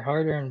money, their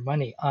hard-earned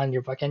money, on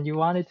your book, and you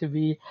want it to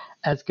be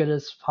as good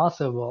as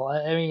possible.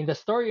 I mean, the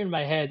story in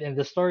my head and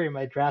the story in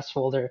my drafts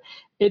folder,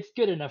 it's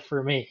good enough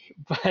for me.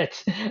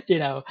 But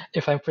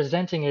if I'm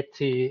presenting it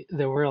to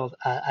the world,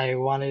 I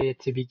wanted it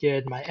to be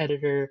good. My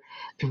editor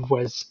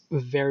was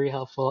very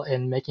helpful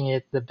in making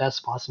it the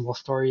best possible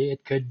story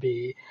it could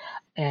be.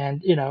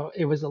 And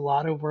it was a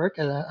lot of work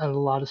and a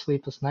lot of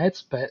sleepless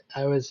nights, but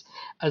I was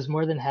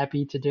more than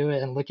happy to do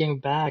it. And looking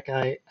back,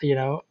 I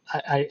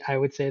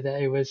would say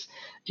that it was,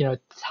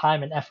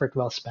 time and effort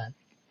well spent.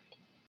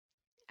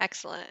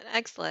 Excellent,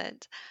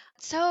 excellent.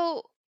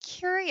 So,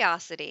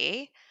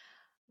 curiosity,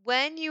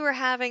 when you were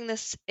having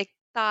this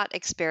thought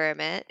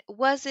experiment,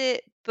 was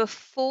it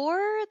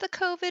before the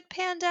COVID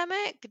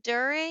pandemic,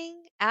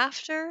 during,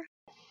 after?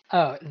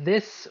 Oh,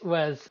 this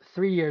was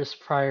 3 years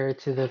prior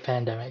to the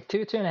pandemic,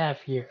 2.5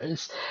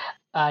 years.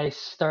 I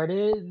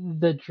started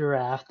the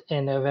draft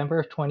in November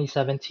of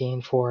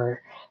 2017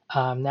 for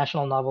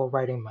National Novel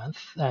Writing Month,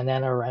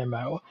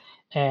 NaNoWriMo.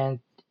 And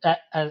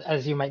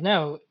as you might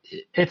know,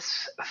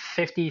 it's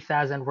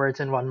 50,000 words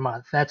in 1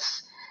 month.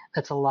 That's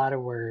a lot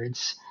of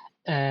words.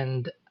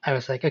 And I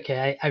was like,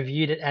 okay, I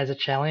viewed it as a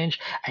challenge.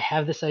 I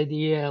have this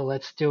idea,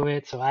 let's do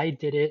it. So I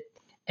did it.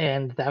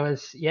 And that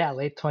was, yeah,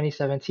 late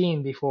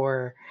 2017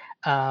 before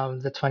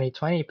the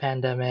 2020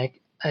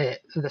 pandemic.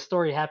 The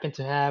story happened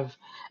to have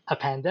a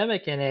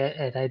pandemic in it,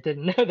 and I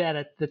didn't know that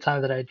at the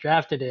time that I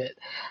drafted it.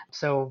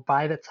 So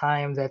by the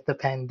time that the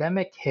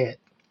pandemic hit,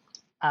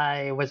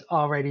 I was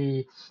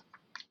already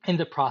in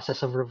the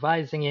process of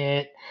revising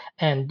it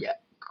and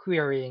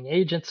querying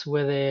agents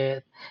with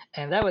it,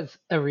 and that was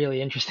a really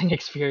interesting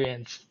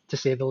experience, to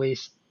say the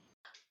least.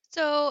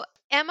 So,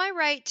 am I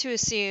right to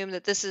assume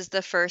that this is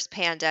the first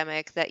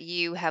pandemic that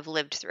you have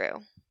lived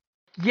through?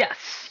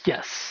 Yes,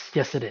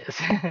 it is.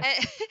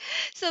 Eh,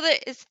 so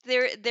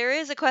there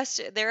is a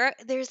question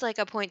there's like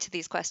a point to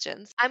these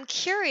questions. I'm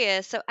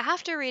curious. So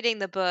after reading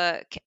the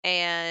book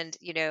and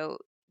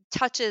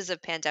touches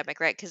of pandemic,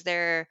 right? Because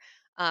they're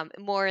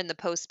more in the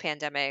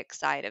post-pandemic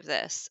side of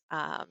this,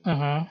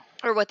 Hmm.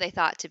 or what they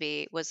thought to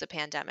be was a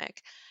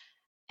pandemic.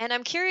 And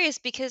I'm curious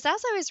because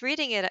as I was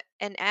reading it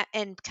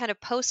and kind of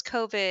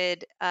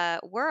post-COVID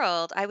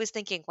world, I was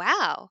thinking,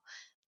 wow,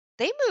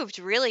 they moved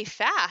really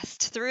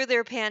fast through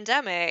their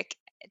pandemic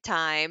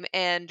time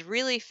and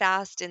really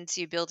fast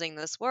into building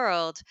this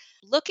world.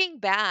 Looking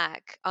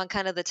back on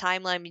kind of the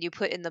timeline you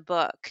put in the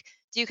book,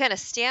 do you kind of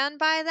stand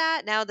by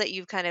that now that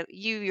you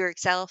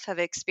yourself have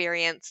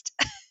experienced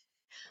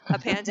a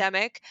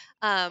pandemic?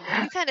 Do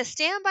you kind of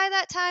stand by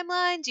that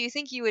timeline? Do you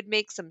think you would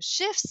make some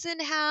shifts in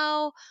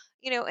how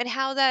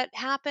that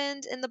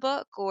happened in the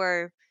book,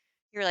 or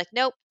you're like,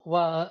 nope?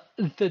 Well,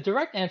 the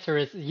direct answer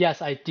is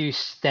yes, I do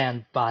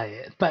stand by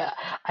it. But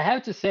I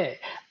have to say,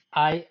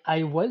 I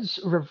was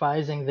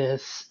revising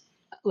this,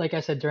 like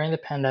I said, during the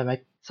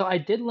pandemic. So I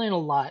did learn a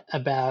lot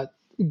about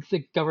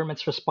the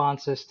government's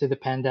responses to the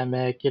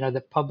pandemic,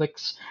 the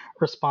public's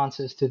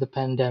responses to the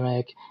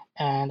pandemic.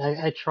 And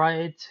I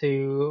tried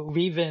to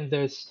weave in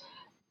those,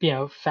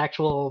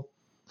 factual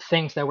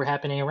things that were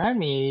happening around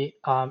me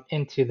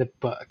into the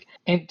book.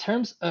 In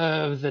terms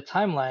of the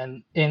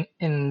timeline,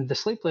 in The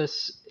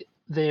Sleepless,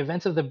 the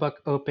events of the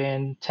book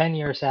open 10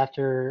 years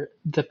after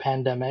the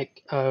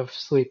pandemic of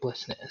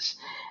sleeplessness.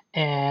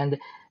 And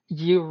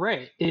you're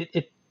right.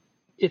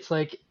 It's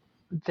like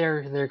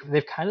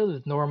they've kind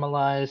of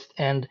normalized,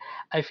 and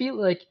I feel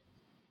like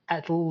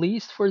at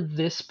least for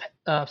this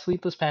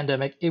sleepless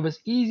pandemic, it was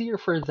easier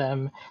for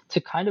them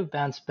to kind of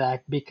bounce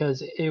back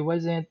because it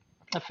wasn't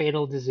a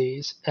fatal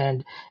disease,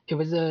 and it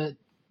was a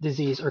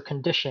disease or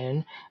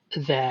condition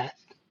that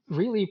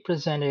really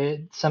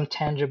presented some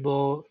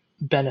tangible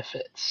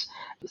benefits.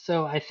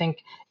 So I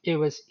think it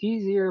was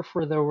easier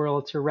for the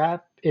world to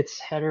wrap its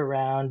head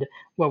around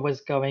what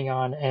was going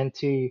on and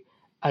to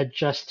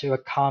adjust to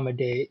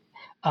accommodate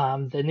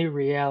the new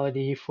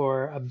reality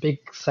for a big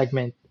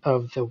segment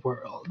of the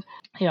world.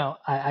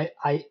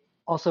 I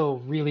also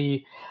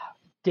really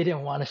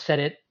didn't want to set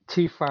it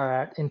too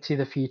far out into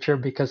the future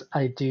because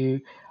I do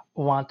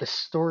want the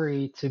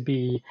story to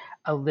be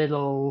a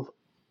little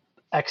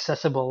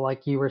accessible,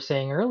 like you were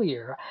saying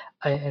earlier,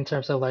 in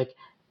terms of like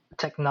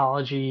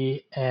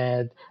technology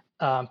and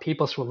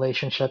people's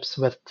relationships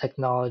with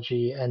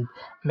technology, and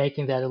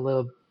making that a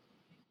little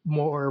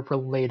more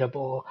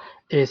relatable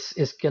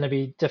is going to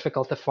be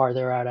difficult the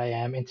farther out I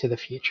am into the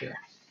future.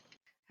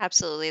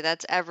 Absolutely.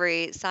 That's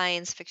every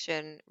science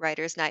fiction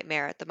writer's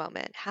nightmare at the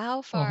moment.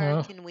 How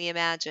far Hmm. can we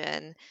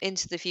imagine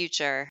into the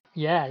future?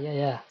 Yeah, yeah,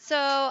 yeah. So,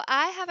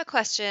 I have a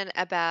question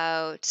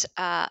about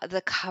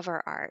the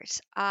cover art.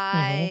 Hmm.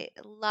 I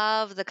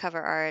love the cover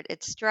art.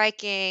 It's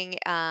striking.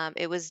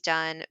 It was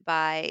done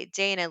by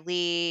Dana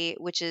Lee,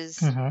 which is,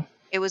 Hmm.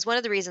 it was one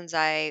of the reasons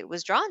I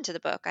was drawn to the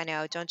book. I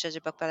know, don't judge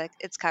a book by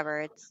its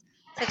cover. It's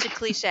such a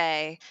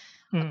cliche,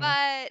 Hmm.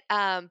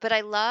 but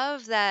I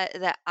love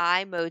that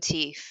eye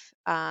motif.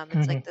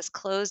 It's like Hmm. this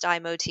closed eye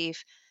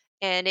motif,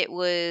 and it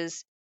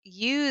was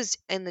used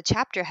in the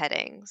chapter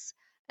headings.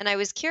 And I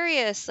was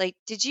curious, like,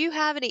 did you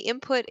have any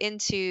input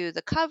into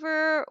the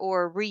cover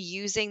or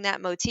reusing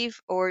that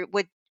motif, or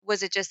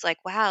was it just like,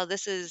 wow,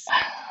 this is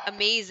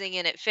amazing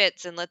and it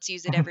fits, and let's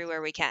use it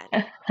everywhere we can?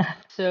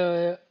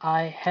 So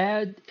I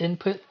had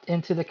input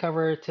into the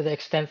cover to the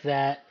extent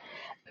that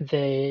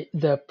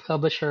the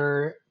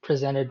publisher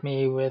presented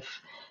me with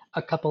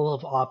a couple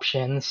of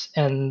options,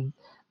 and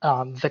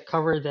the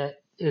cover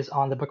that is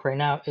on the book right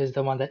now is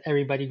the one that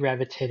everybody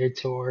gravitated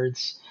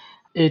towards.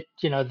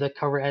 The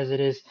cover as it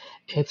is,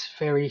 it's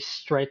very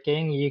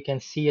striking. You can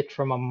see it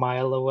from a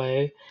mile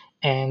away,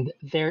 and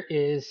there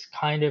is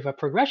kind of a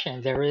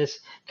progression. There is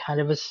kind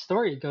of a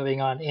story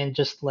going on in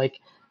just like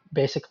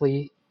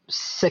basically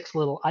six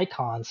little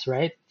icons,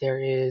 right? There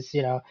is,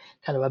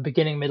 kind of a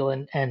beginning, middle,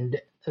 and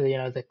end.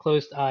 The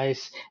closed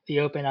eyes,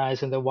 the open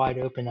eyes, and the wide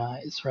open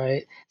eyes,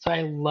 right? So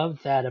I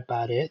love that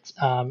about it,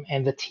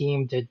 and the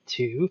team did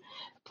too.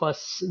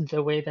 Plus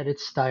the way that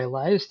it's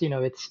stylized,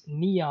 it's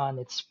neon,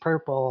 it's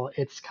purple,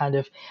 it's kind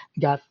of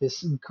got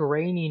this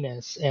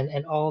graininess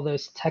and all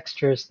those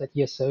textures that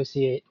you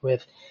associate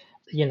with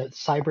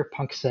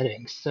cyberpunk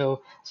settings.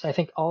 So I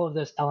think all of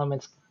those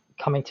elements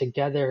coming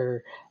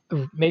together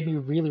made me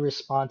really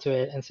respond to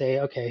it and say,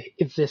 okay,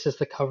 if this is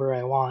the cover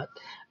I want.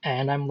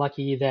 And I'm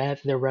lucky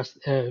that the rest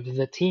of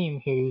the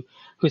team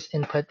whose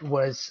input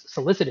was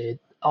solicited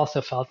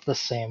also felt the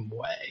same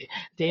way.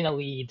 Dana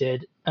Lee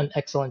did an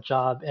excellent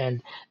job,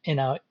 and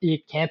you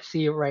can't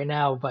see it right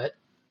now, but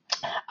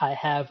I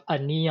have a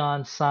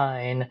neon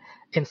sign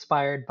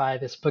inspired by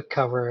this book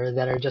cover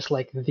that are just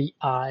like the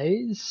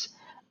eyes.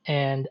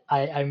 And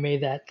I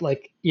made that,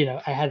 like,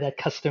 I had that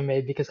custom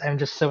made because I'm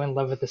just so in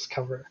love with this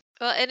cover.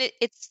 Well, and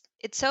it's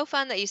so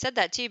fun that you said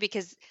that too,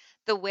 because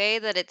the way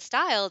that it's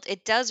styled,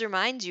 it does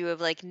remind you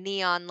of like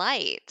neon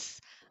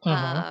lights.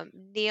 Hmm.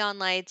 Neon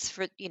lights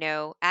for,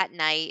 at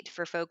night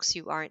for folks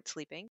who aren't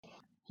sleeping.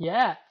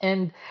 Yeah,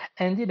 and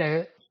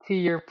to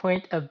your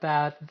point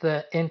about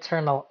the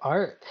internal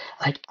art,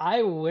 like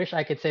I wish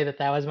I could say that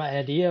that was my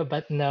idea,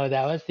 but no,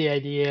 that was the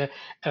idea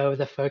of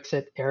the folks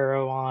at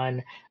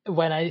Erewhon.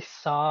 When I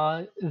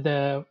saw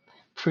the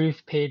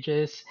proof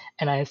pages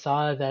and I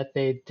saw that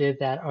they did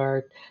that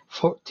art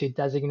to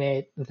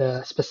designate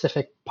the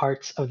specific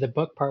parts of the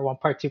book, part one,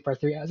 part two,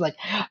 part three, I was like,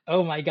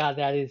 oh my God,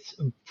 that is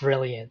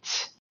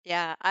brilliant.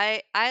 Yeah,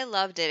 I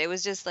loved it. It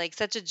was just like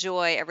such a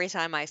joy every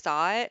time I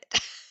saw it.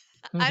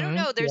 I don't Hmm.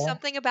 know, there's Yeah.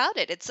 something about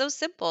it. It's so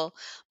simple,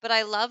 but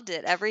I loved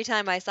it. Every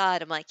time I saw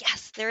it, I'm like,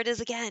 yes, there it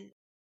is again.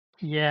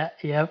 Yeah,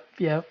 yep.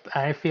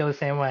 I feel the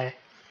same way.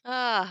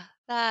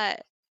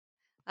 That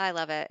I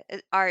love it.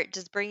 Art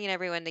just bringing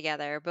everyone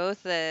together,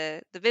 both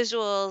the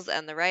visuals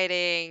and the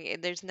writing.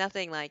 There's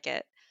nothing like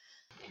it.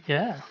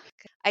 Yeah.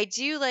 I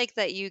do like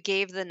that you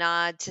gave the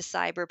nod to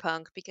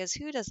cyberpunk, because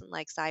who doesn't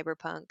like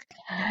cyberpunk?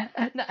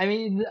 I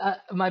mean,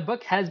 my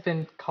book has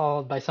been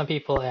called by some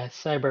people as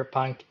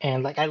cyberpunk,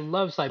 and like I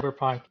love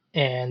cyberpunk,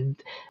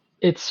 and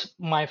it's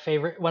my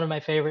favorite, one of my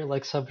favorite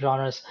like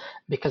subgenres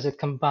because it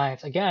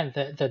combines again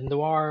the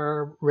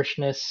noir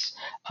richness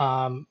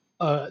of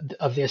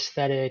the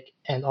aesthetic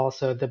and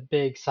also the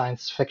big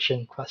science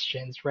fiction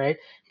questions, right?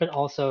 But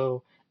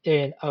also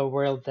in a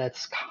world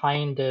that's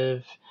kind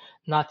of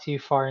not too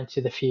far into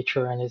the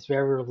future and is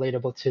very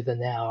relatable to the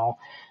now,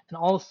 and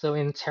also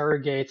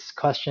interrogates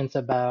questions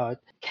about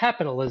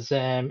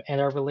capitalism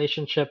and our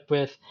relationship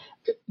with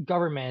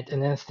government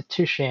and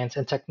institutions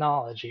and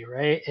technology,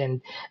 right?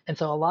 And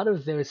so a lot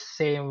of those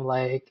same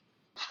like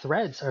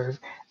threads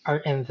are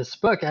in this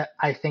book.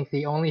 I think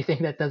the only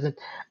thing that doesn't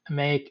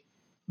make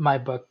my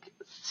book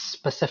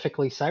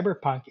specifically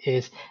cyberpunk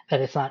is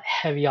that it's not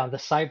heavy on the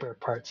cyber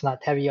part. It's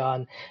not heavy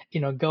on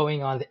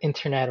going on the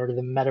internet or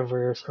the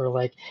metaverse or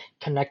like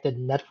connected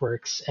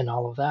networks and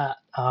all of that.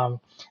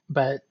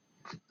 But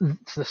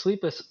the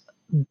Sleepless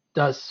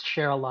does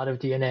share a lot of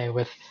DNA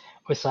with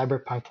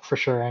cyberpunk for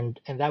sure, and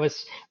that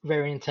was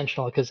very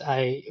intentional because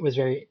I was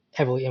very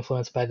heavily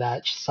influenced by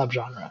that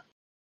subgenre.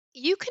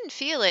 You can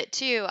feel it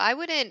too. I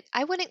wouldn't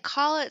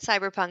call it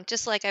cyberpunk,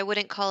 just like I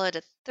wouldn't call it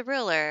a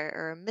thriller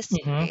or a Hmm.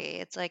 mystery.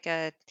 It's like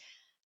a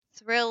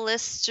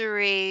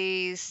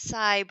thriller-mystery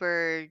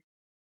cyber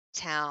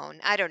town.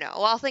 I don't know.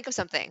 Well, I'll think of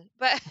something.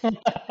 But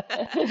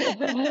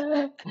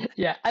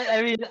Yeah,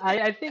 I mean,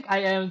 I think I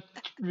am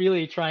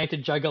really trying to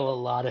juggle a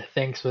lot of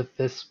things with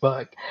this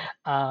book.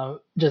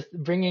 Just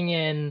bringing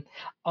in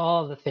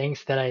all the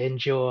things that I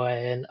enjoy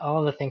and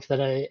all the things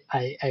that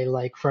I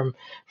like from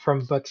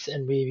books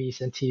and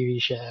movies and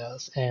TV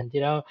shows. And,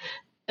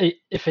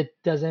 if it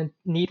doesn't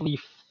neatly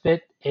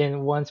fit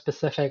in one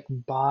specific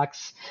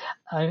box,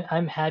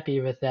 I'm happy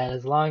with that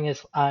as long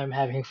as I'm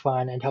having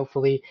fun and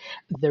hopefully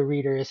the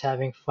reader is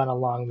having fun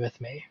along with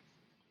me.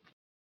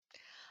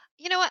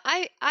 you know what?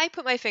 I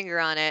put my finger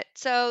on it.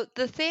 So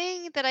the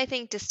thing that I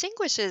think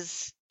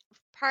distinguishes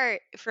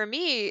part for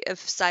me of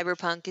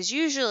cyberpunk is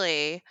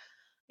usually,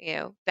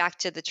 back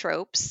to the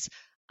tropes.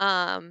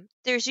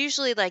 There's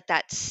usually like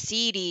that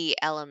seedy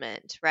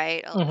element,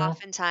 right? Hmm.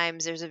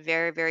 Oftentimes there's a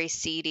very, very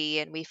seedy,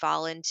 and we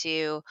fall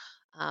into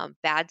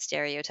bad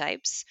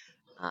stereotypes.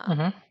 Um,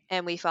 Hmm.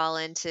 and we fall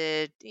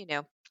into,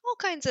 all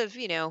kinds of,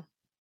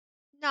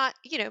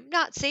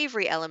 not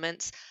savory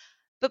elements.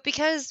 But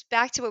because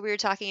back to what we were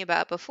talking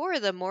about before,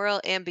 the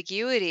moral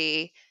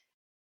ambiguity,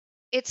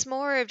 it's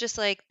more of just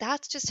like,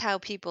 that's just how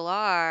people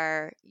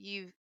are.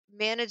 You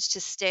manage to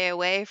stay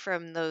away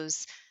from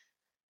those,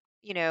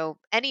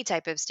 any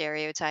type of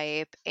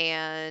stereotype,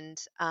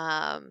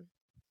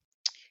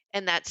 and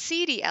that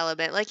seedy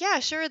element. Like, yeah,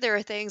 sure, there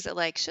are things that,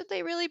 like, should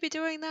they really be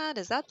doing that?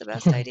 Is that the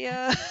best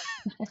idea?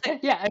 Like,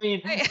 Yeah, I mean,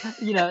 right.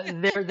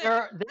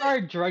 there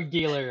are drug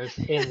dealers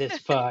in this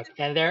book,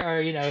 and there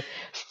are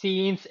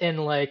scenes in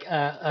like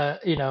a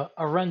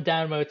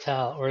rundown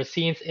motel or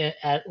scenes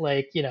at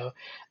like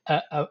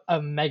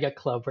a mega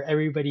club where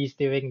everybody's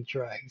doing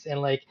drugs, and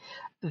like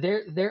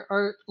there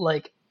are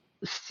like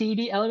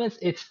seedy elements.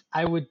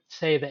 I would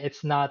say that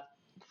it's not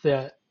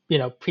the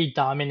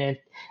predominant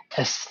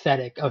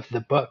aesthetic of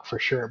the book for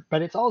sure,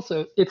 but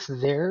it's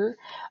there,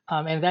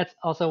 and that's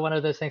also one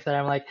of those things that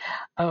I'm like,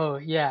 oh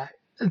yeah,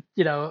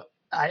 you know,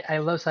 I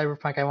love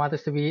cyberpunk. I want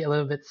this to be a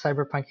little bit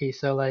cyberpunky.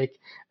 So like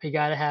we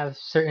gotta have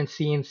certain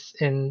scenes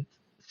in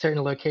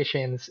certain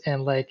locations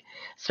and like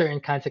certain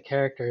kinds of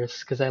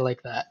characters because I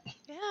like that.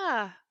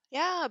 Yeah.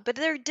 Yeah, but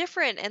they're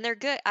different and they're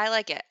good. I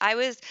like it. I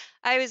was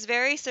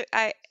very as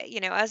I'm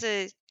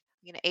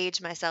gonna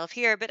age myself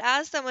here, but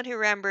as someone who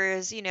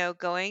remembers,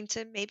 going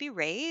to maybe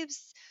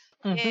raves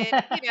in,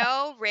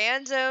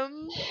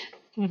 random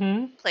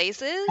Hmm.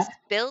 places, I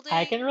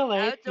buildings, can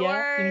relate. Yeah.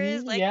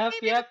 outdoors, Hmm. like Yep.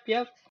 maybe Yep.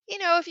 Yep.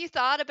 if you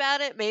thought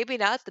about it, maybe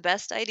not the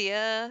best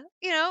idea,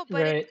 but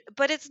Right.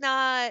 it's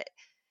not,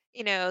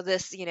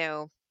 this,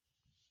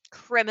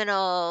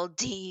 criminal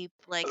deep,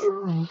 like, you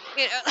know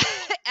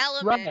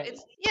element. Right.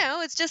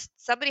 It's just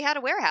somebody had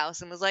a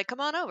warehouse and was like, come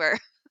on over.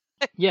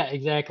 Yeah.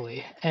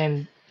 Exactly.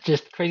 And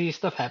just crazy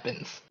stuff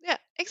happens. Yeah,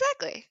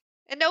 exactly.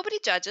 And nobody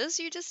judges.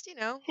 You just,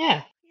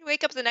 Yeah. you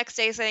wake up the next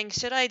day saying,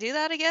 should I do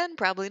that again?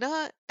 Probably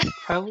not.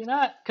 Probably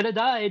not. Could have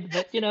died,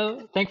 but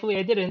thankfully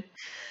I didn't.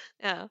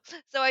 Yeah.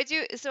 So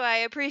I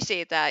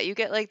appreciate that. You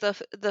get like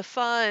the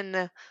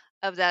fun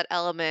of that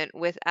element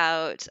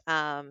without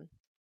the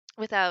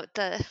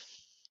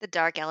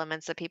dark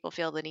elements that people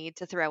feel the need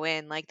to throw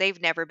in. Like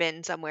they've never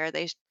been somewhere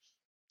they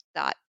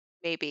thought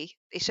maybe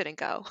they shouldn't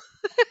go.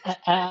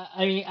 I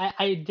mean,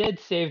 I did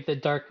save the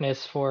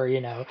darkness for,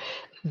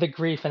 the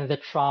grief and the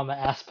trauma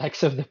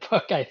aspects of the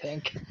book, I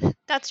think.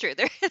 That's true.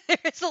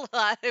 There's a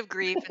lot of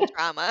grief and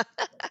trauma,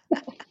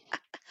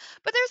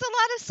 but there's a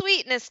lot of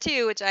sweetness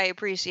too, which I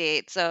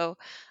appreciate. So,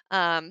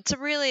 some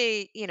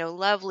really,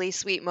 lovely,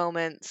 sweet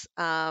moments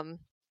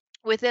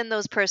within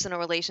those personal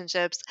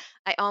relationships.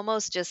 I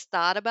almost just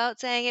thought about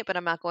saying it, but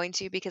I'm not going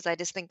to because I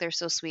just think they're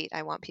so sweet.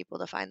 I want people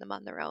to find them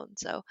on their own.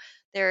 So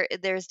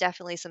there's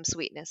definitely some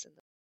sweetness in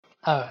them.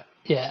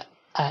 Yeah.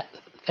 Uh,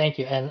 Thank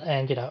you. And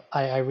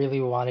I really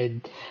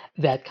wanted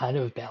that kind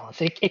of balance.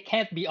 It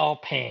can't be all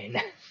pain.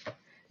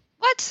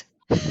 What?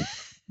 Wait,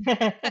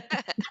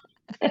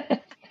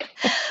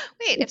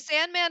 if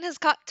Sandman has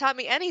taught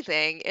me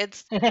anything,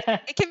 it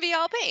can be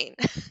all pain.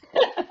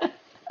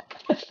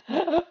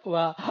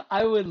 Well,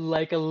 I would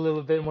like a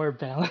little bit more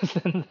balance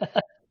than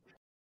that.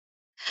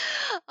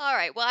 All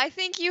right. Well, I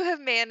think you have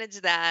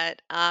managed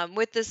that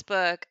with this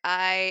book.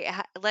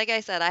 Like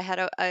I said, I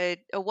had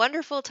a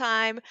wonderful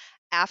time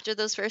after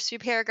those first few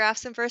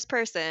paragraphs in first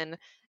person,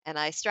 and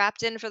I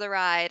strapped in for the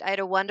ride. I had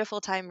a wonderful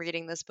time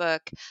reading this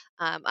book.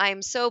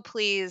 I'm so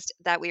pleased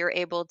that we were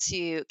able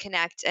to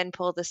connect and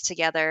pull this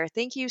together.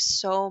 Thank you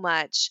so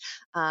much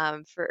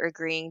for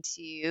agreeing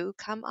to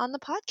come on the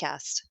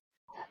podcast.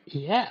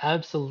 Yeah,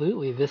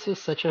 absolutely. This was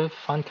such a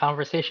fun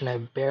conversation. I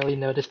barely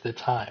noticed the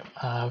time.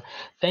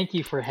 Thank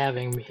you for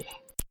having me.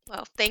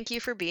 Well, thank you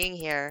for being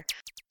here.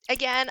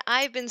 Again,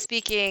 I've been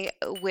speaking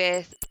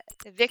with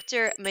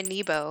Victor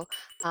Manibo,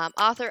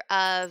 author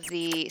of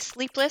The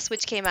Sleepless,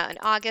 which came out in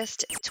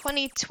August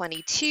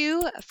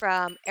 2022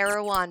 from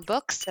Erewhon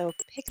Books. So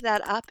pick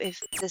that up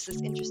if this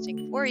is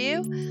interesting for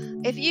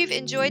you. If you've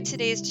enjoyed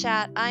today's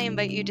chat, I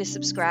invite you to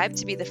subscribe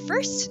to be the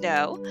first to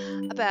know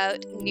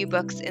about new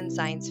books in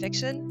science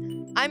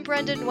fiction. I'm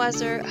Brendan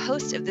Weser,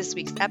 host of this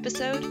week's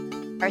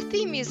episode. Our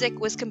theme music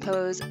was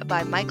composed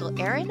by Michael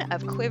Aaron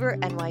of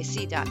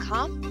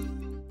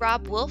QuiverNYC.com.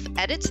 Rob Wolf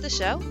edits the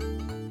show.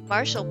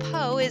 Marshall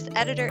Poe is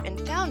editor and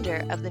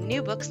founder of the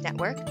New Books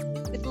Network,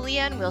 with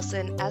Leanne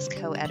Wilson as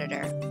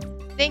co-editor.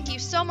 Thank you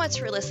so much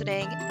for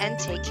listening, and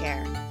take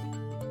care.